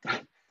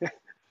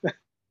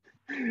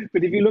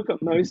but if you look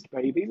at most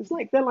babies,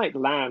 they're like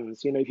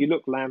lambs. If you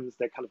look lambs,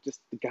 they're kind of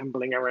just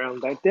gambling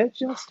around. They're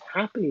just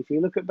happy. If you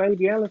look at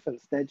baby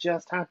elephants, they're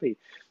just happy.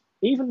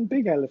 Even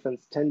big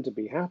elephants tend to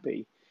be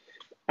happy.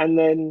 And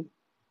then,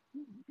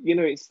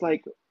 it's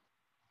like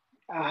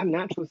our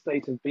natural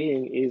state of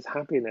being is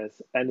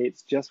happiness. And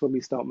it's just when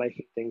we start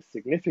making things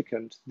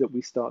significant that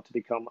we start to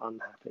become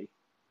unhappy.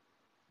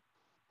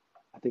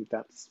 I think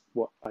that's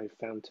what I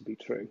found to be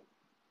true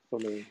for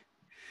me.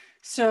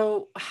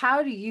 So,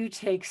 how do you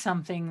take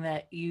something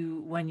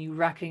when you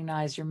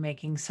recognize you're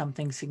making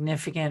something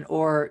significant,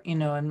 or,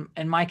 in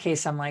my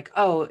case, I'm like,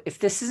 oh, if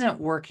this isn't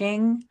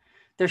working,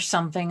 there's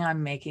something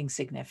I'm making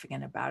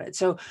significant about it.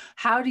 So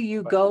how do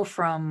you Right. go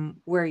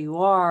from where you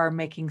are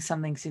making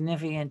something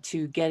significant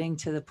to getting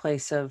to the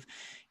place of,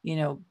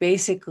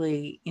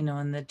 basically,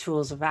 in the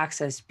tools of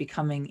access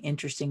becoming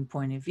interesting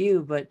point of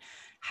view, but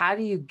how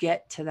do you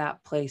get to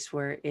that place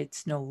where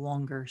it's no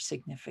longer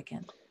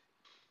significant?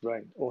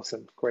 Right.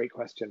 Awesome. Great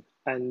question.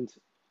 And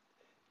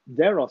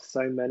there are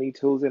so many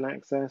tools in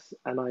Access,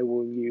 and I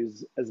will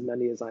use as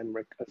many as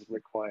as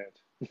required.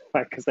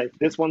 Because if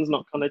this one's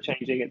not kind of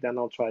changing it, then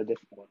I'll try a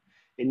different one.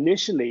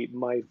 Initially,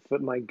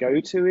 my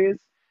go-to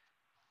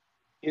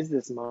is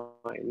this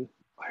mine?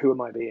 Who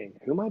am I being?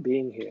 Who am I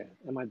being here?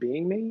 Am I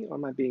being me, or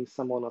am I being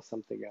someone or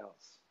something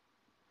else?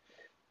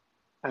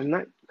 And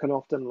that can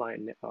often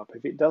lighten it up.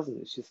 If it doesn't,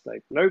 it's just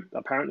like, nope,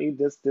 apparently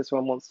this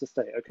one wants to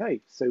stay.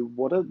 Okay, so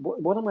what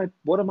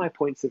are my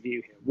points of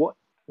view here? What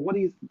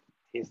is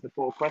Here's the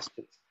four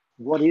questions.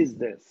 What is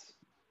this?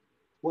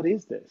 What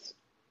is this?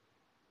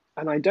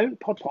 And I don't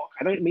pop pock.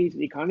 I don't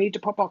immediately kind of need to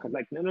pop pock. I'm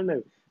like, no, no,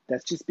 no.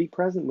 Let's just be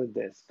present with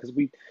this, because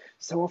we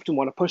so often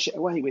want to push it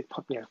away with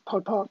pop, yeah,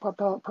 pop, pop, pop,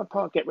 pop, pop,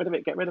 pop, get rid of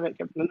it, get rid of it.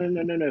 No, no,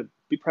 no, no, no.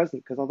 Be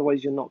present, because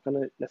otherwise you're not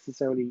going to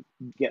necessarily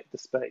get the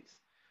space.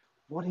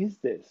 What is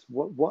this?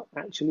 What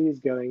actually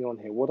is going on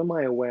here? What am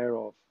I aware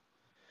of?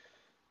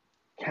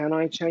 Can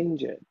I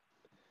change it?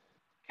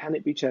 Can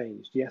it be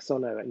changed? Yes or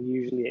no? And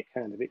usually it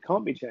can. If it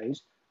can't be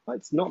changed, well,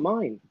 it's not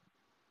mine.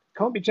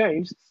 Can't be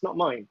changed, it's not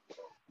mine.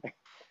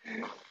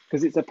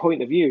 Because it's a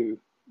point of view.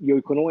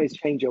 You can always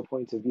change your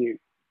point of view.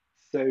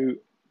 So,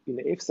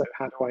 if so,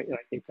 how do I,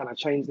 can I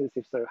change this?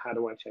 If so, how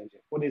do I change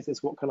it? What is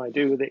this? What can I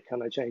do with it?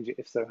 Can I change it?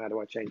 If so, how do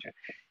I change it?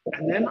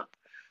 And then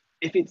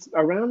if it's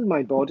around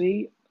my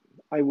body,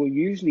 I will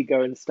usually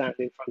go and stand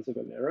in front of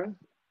a mirror.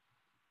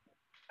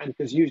 And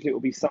because usually it will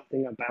be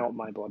something about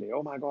my body.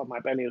 Oh my God, my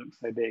belly looks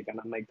so big, and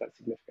I make that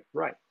significant.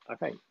 Right.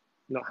 Okay.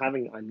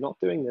 I'm not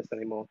doing this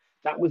anymore.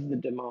 That was the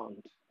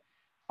demand.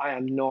 I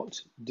am not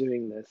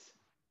doing this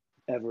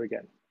ever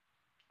again.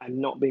 I'm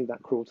not being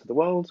that cruel to the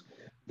world,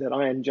 that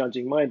I am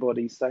judging my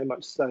body so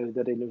much so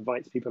that it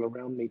invites people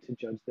around me to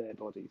judge their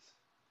bodies.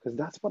 Because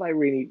that's what I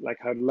really like.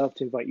 I'd love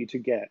to invite you to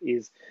get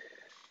is,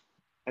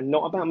 and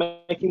not about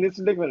making this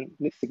significant.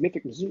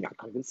 I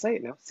can't even say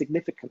it now,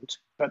 significant.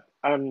 But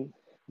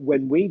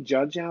when we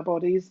judge our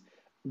bodies,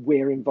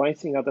 we're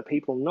inviting other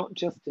people not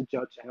just to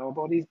judge our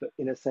bodies, but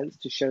in a sense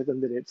to show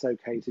them that it's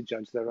okay to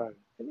judge their own.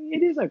 I mean,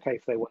 it is okay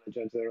if they want to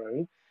judge their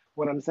own.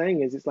 What I'm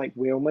saying is, it's like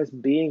we're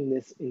almost being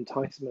this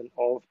enticement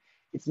of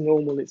it's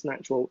normal, it's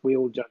natural, we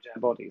all judge our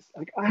bodies.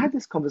 Like, I had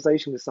this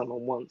conversation with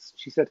someone once.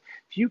 She said,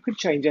 if you could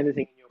change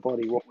anything in your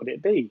body, what would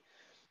it be?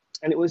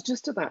 And it was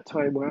just at that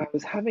time where I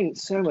was having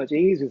so much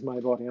ease with my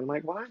body. I'm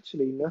like, well,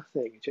 actually,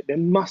 nothing. There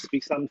must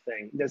be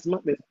something. There's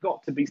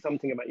got to be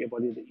something about your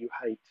body that you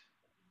hate.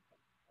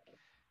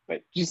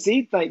 But you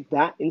see, like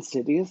that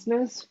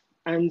insidiousness.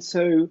 And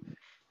so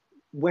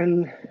what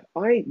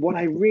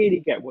I really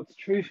get, what's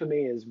true for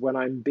me is when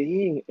I'm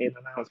being in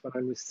and out, when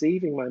I'm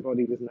receiving my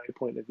body with no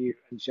point of view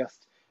and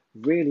just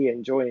really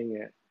enjoying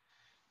it,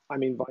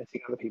 I'm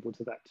inviting other people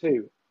to that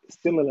too.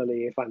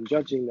 Similarly, if I'm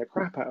judging the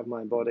crap out of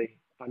my body,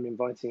 I'm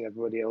inviting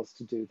everybody else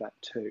to do that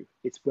too.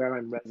 It's where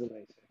I'm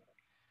resonating.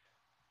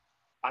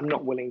 I'm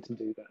not willing to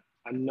do that.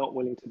 I'm not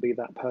willing to be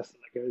that person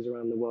that goes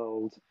around the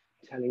world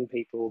telling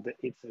people that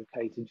it's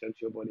okay to judge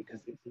your body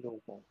because it's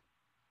normal.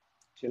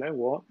 Do you know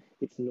what?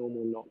 It's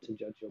normal not to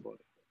judge your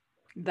body.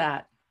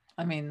 That,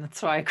 I mean,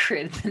 that's why I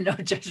created the no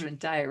judgment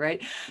diet,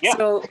 right? Yeah.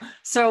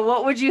 So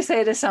what would you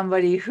say to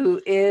somebody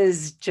who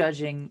is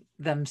judging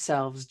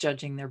themselves,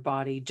 judging their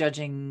body,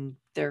 judging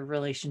their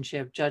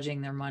relationship,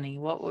 judging their money?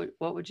 What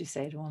would you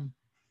say to them?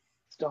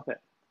 Stop it.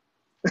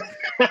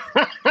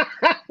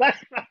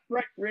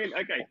 Right, really.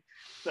 Okay.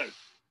 So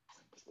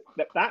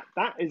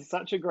that is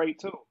such a great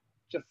tool.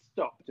 Just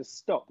stop. Just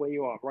stop where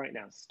you are right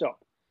now.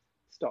 Stop.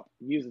 Stop.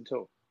 Use the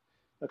tool.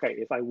 Okay,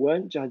 if I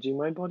weren't judging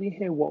my body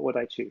here, what would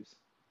I choose?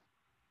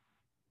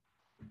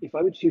 If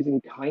I were choosing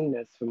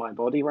kindness for my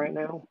body right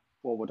now,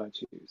 what would I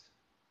choose?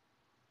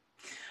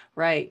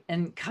 Right.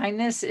 And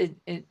kindness,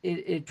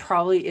 it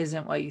probably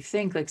isn't what you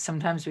think. Like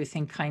sometimes we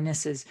think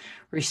kindness is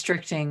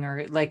restricting,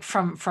 or like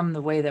from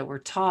the way that we're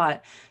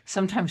taught,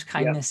 sometimes Yeah,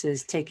 kindness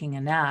is taking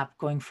a nap,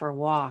 going for a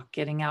walk,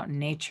 getting out in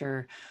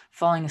nature,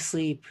 falling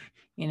asleep,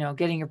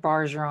 getting your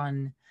bars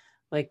run.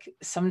 Like yeah,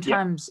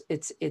 sometimes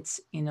it's,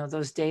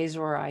 those days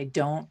where I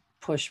don't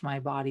push my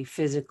body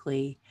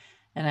physically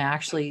and I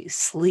actually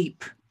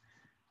sleep.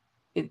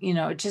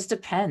 It just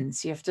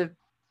depends. You have to,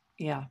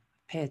 yeah,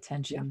 pay yeah.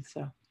 attention.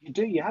 So, You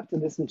do. You have to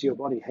listen to your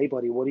body. Hey,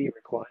 body, what do you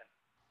require?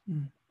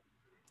 mm,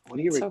 What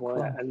do you so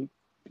require? cool. And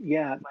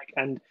yeah,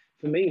 and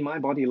for me, my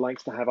body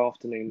likes to have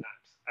afternoon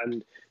naps.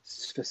 And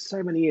for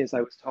so many years,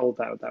 I was told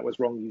that that was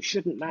wrong. You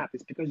shouldn't nap.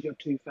 It's because you're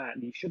too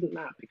fat. You shouldn't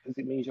nap because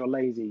it means you're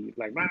lazy.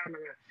 Like, rah, rah,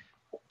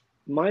 rah.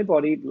 My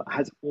body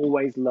has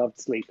always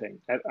loved sleeping.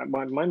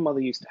 My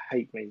mother used to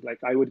hate me. Like,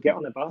 I would get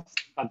on a bus,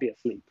 I'd be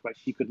asleep. Like,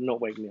 she could not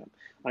wake me up.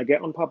 I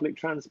get on public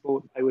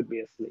transport, I would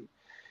be asleep.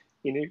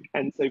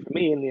 And so for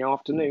me in the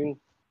afternoon,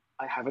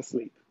 I have a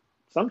sleep.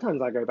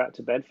 Sometimes I go back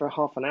to bed for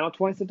half an hour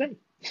twice a day.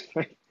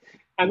 Right?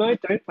 And I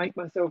don't make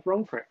myself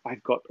wrong for it.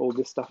 I've got all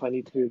this stuff I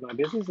need to do with my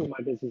business, and my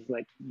business is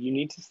like, you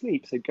need to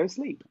sleep, so go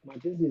sleep. My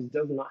business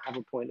does not have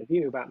a point of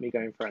view about me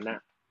going for a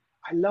nap.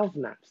 I love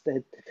naps.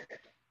 They're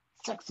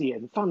sexy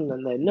and fun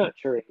and they're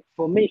nurturing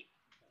for me.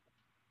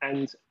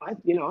 And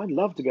I'd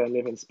love to go and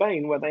live in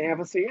Spain where they have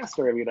a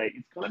siesta every day.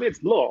 It's kind of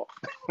its law.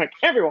 Like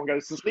everyone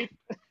goes to sleep.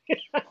 you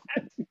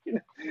know.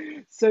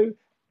 So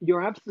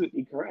you're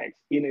absolutely correct.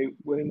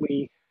 When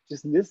we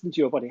just listen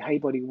to your body, hey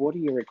body, what do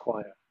you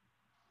require?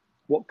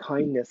 What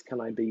kindness can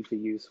I be for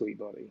you, sweet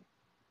body?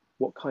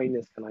 What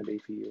kindness can I be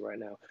for you right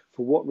now?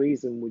 For what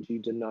reason would you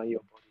deny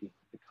your body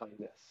the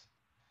kindness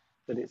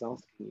that it's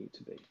asking you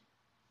to be?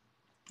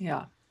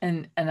 Yeah.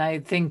 And I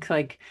think,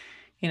 like,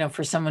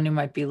 for someone who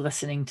might be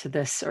listening to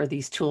this or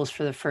these tools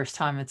for the first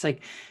time, it's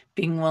like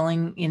being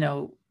willing,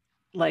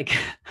 like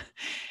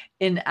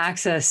in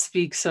Access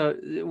Speak. So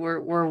we're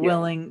Yeah,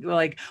 willing,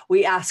 like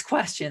we ask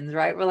questions,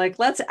 right? We're like,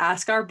 let's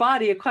ask our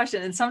body a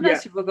question. And yeah.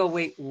 sometimes people go,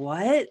 wait,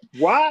 what?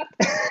 What?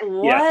 Yeah,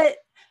 What?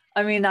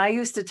 I mean, I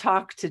used to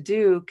talk to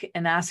Duke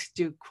and ask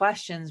Duke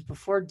questions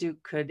before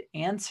Duke could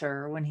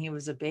answer when he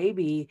was a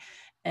baby.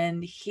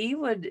 And he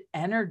would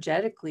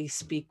energetically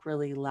speak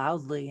really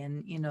loudly.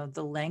 And,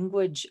 the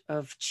language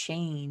of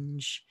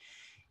change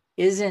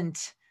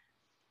isn't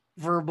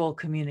verbal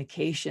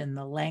communication.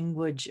 The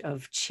language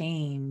of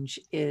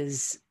change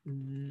is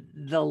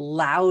the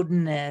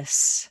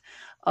loudness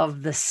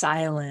of the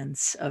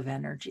silence of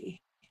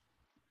energy.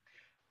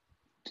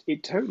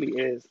 it totally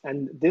is.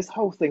 And this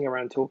whole thing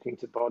around talking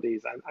to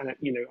bodies,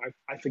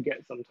 I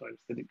forget sometimes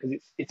that because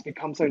it's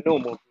become so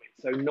normal for me,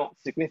 so not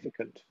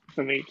significant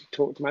for me to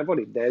talk to my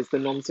body. There's the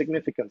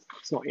non-significance.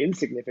 It's not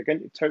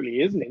insignificant. It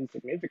totally isn't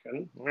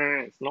insignificant.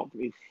 It's not.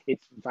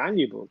 It's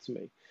valuable to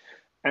me.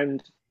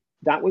 And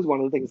that was one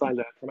of the things I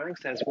learned from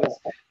Access was,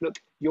 look,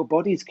 your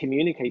body's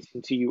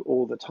communicating to you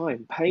all the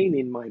time. Pain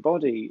in my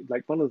body,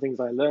 like one of the things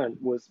I learned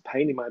was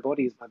pain in my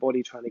body is my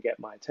body trying to get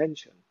my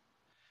attention.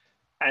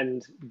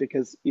 And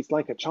because it's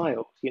like a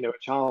child, a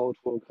child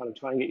will kind of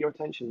try and get your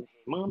attention,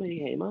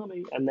 hey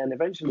mommy, and then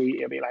eventually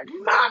it'll be like,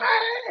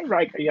 mommy,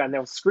 right? Yeah, and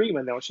they'll scream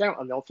and they'll shout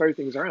and they'll throw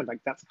things around.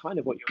 Like that's kind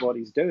of what your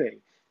body's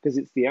doing because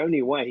it's the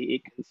only way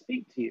it can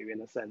speak to you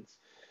in a sense.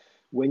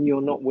 When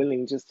you're not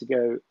willing just to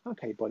go,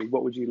 okay, buddy,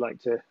 what would you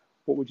like?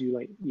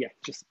 Yeah,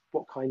 just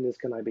what kindness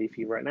can I be for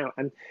you right now?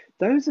 And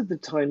those are the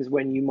times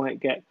when you might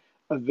get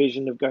a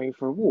vision of going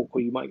for a walk,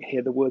 or you might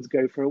hear the words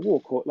go for a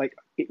walk, or like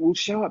it will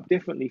show up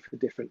differently for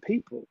different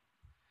people.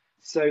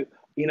 So,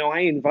 I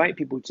invite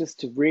people just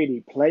to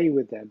really play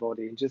with their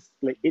body and just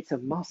like it's a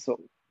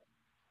muscle.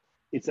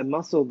 It's a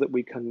muscle that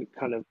we can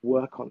kind of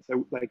work on.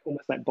 So, like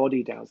almost like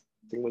body dowsing,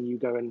 when you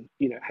go and,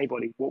 hey,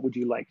 body, what would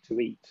you like to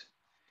eat?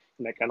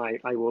 Like, and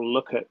I will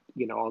look at,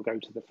 I'll go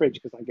to the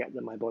fridge because I get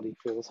that my body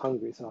feels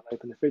hungry. So I'll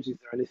open the fridge. Is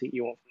there anything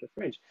you want from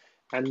the fridge?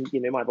 And,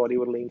 my body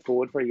would lean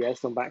forward for a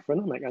yes and back for a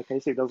no. I'm like, okay,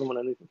 so it doesn't want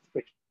anything from the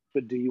fridge,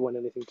 but do you want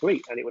anything to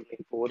eat? And it would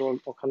lean forward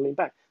or kind of lean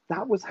back.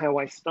 That was how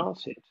I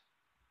started.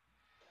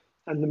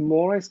 And the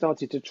more I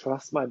started to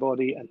trust my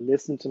body and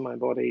listen to my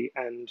body,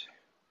 and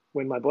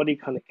when my body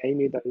kind of gave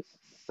me those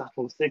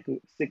subtle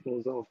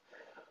signals of,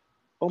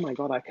 oh my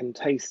God, I can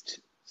taste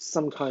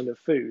some kind of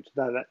food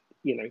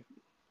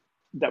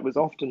that was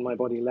often my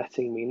body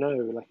letting me know,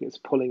 like it's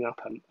pulling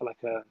up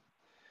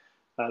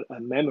a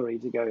memory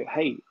to go,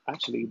 hey,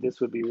 actually, this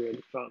would be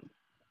really fun.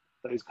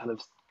 Those kind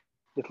of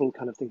little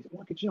kind of things.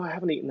 Oh, I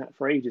haven't eaten that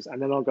for ages,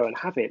 and then I'll go and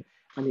have it,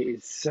 and it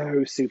is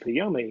so super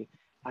yummy.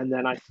 And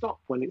then I stop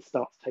when it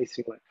starts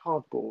tasting like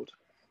cardboard.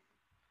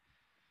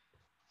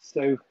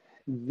 So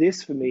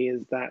this for me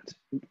is that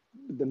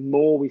the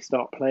more we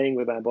start playing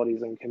with our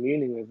bodies and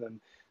communing with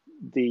them,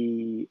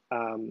 the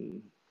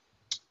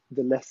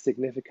less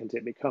significant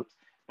it becomes.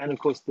 And of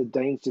course, the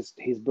Dane's just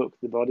his book,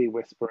 The Body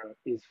Whisperer,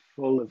 is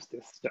full of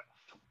this stuff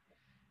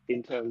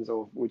in terms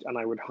of which, and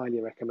I would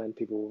highly recommend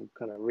people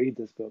kind of read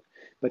this book.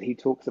 But he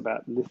talks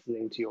about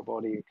listening to your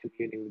body and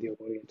communing with your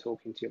body and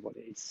talking to your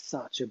body. It's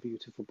such a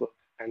beautiful book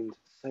and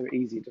so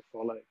easy to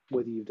follow,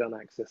 whether you've done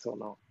Access or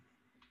not.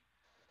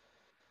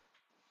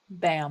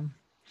 Bam.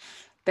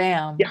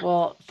 Bam. Yeah,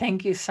 Well,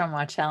 thank you so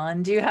much,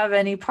 Ellen. Do you have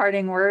any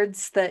parting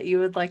words that you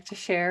would like to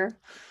share?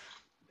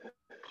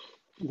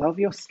 love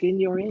your skin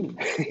you're in.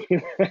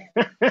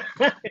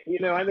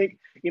 I think,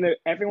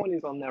 everyone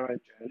is on their own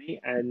journey,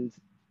 and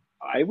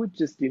I would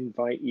just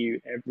invite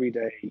you every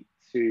day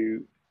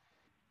to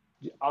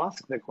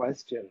ask the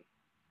question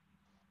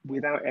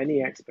without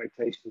any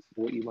expectations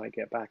of what you might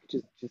get back.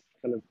 Just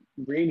kind of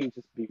really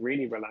just be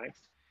really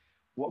relaxed.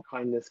 What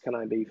kindness can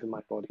I be for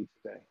my body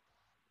today?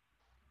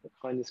 What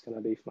kindness can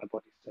I be for my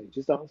body today?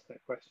 Just ask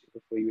that question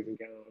before you even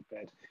get out of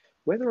bed.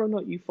 Whether or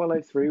not you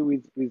follow through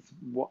with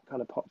what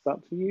kind of pops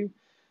up for you,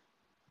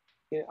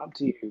 up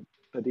to you.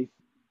 But if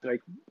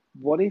like,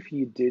 what if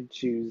you did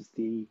choose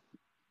the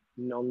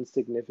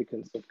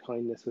non-significance of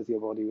kindness with your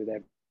body with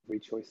every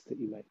choice that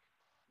you make?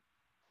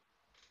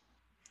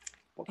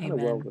 What kind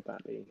of world Amen. would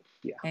that be?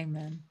 Yeah.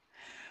 Amen.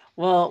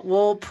 Well,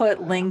 we'll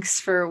put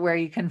links for where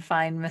you can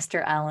find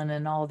Mr. Allen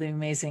and all the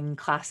amazing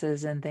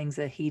classes and things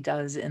that he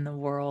does in the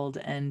world.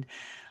 And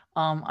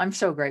I'm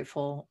so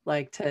grateful,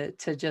 like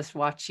to just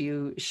watch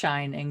you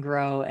shine and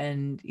grow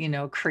and,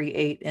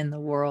 create in the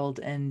world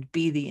and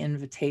be the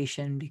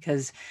invitation,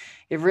 because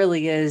it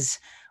really is,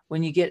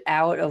 when you get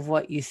out of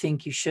what you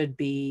think you should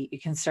be, you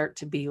can start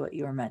to be what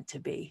you are meant to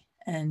be.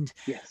 And,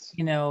 Yes.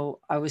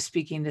 I was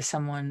speaking to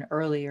someone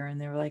earlier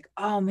and they were like,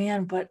 oh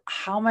man, but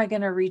how am I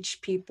going to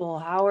reach people?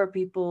 How are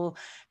people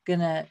going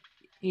to,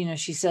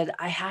 she said,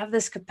 I have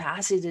this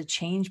capacity to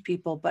change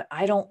people, but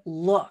I don't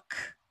look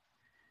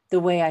the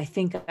way I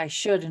think I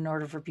should in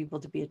order for people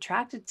to be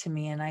attracted to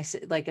me. And I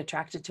said, like,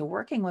 attracted to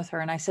working with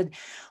her. And I said,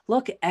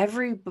 look,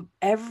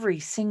 every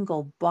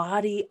single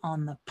body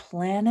on the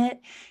planet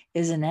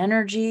is an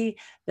energy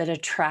that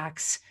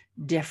attracts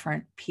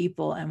different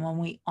people. And when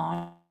we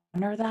honor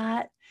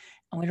that,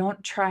 and we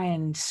don't try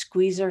and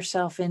squeeze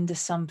ourselves into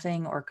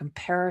something or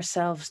compare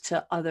ourselves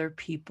to other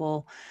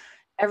people,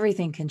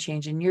 everything can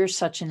change. And you're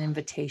such an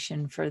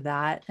invitation for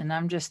that. And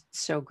I'm just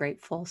so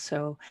grateful.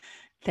 So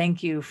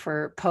thank you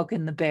for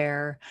poking the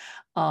bear,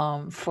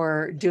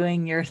 for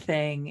doing your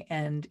thing,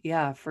 and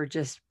for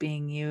just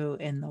being you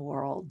in the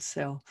world.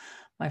 So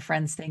my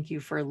friends, thank you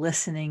for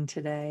listening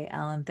today.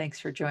 Alan, thanks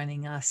for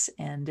joining us.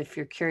 And if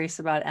you're curious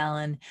about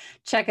Alan,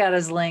 check out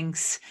his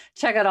links,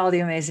 check out all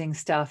the amazing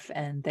stuff.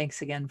 And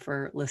thanks again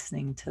for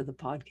listening to the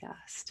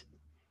podcast.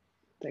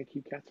 Thank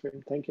you,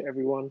 Catherine. Thank you,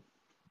 everyone.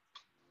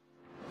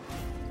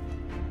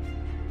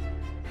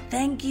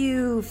 Thank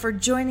you for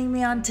joining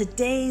me on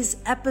today's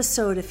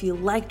episode. If you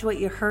liked what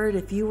you heard,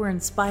 if you were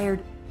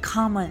inspired,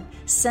 comment,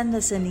 send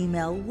us an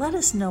email, let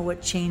us know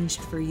what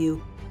changed for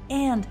you,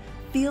 and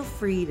feel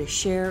free to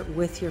share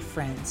with your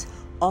friends.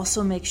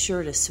 Also, make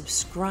sure to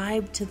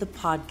subscribe to the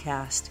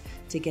podcast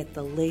to get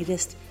the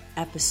latest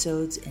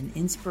episodes and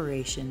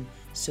inspiration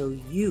so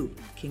you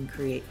can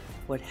create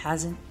what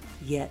hasn't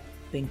yet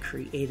been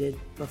created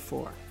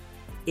before.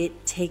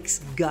 It takes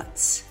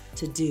guts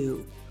to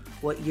do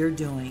what you're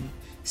doing.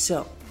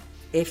 So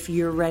if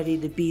you're ready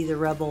to be the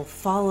rebel,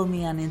 follow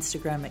me on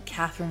Instagram at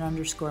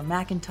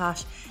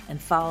Catherine_McIntosh and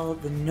follow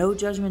the No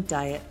Judgment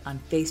Diet on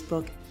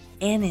Facebook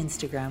and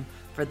Instagram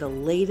for the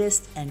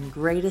latest and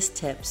greatest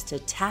tips to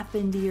tap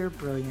into your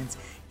brilliance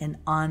and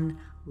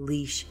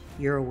unleash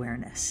your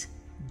awareness.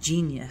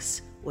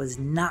 Genius was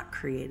not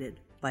created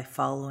by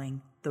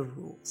following the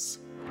rules.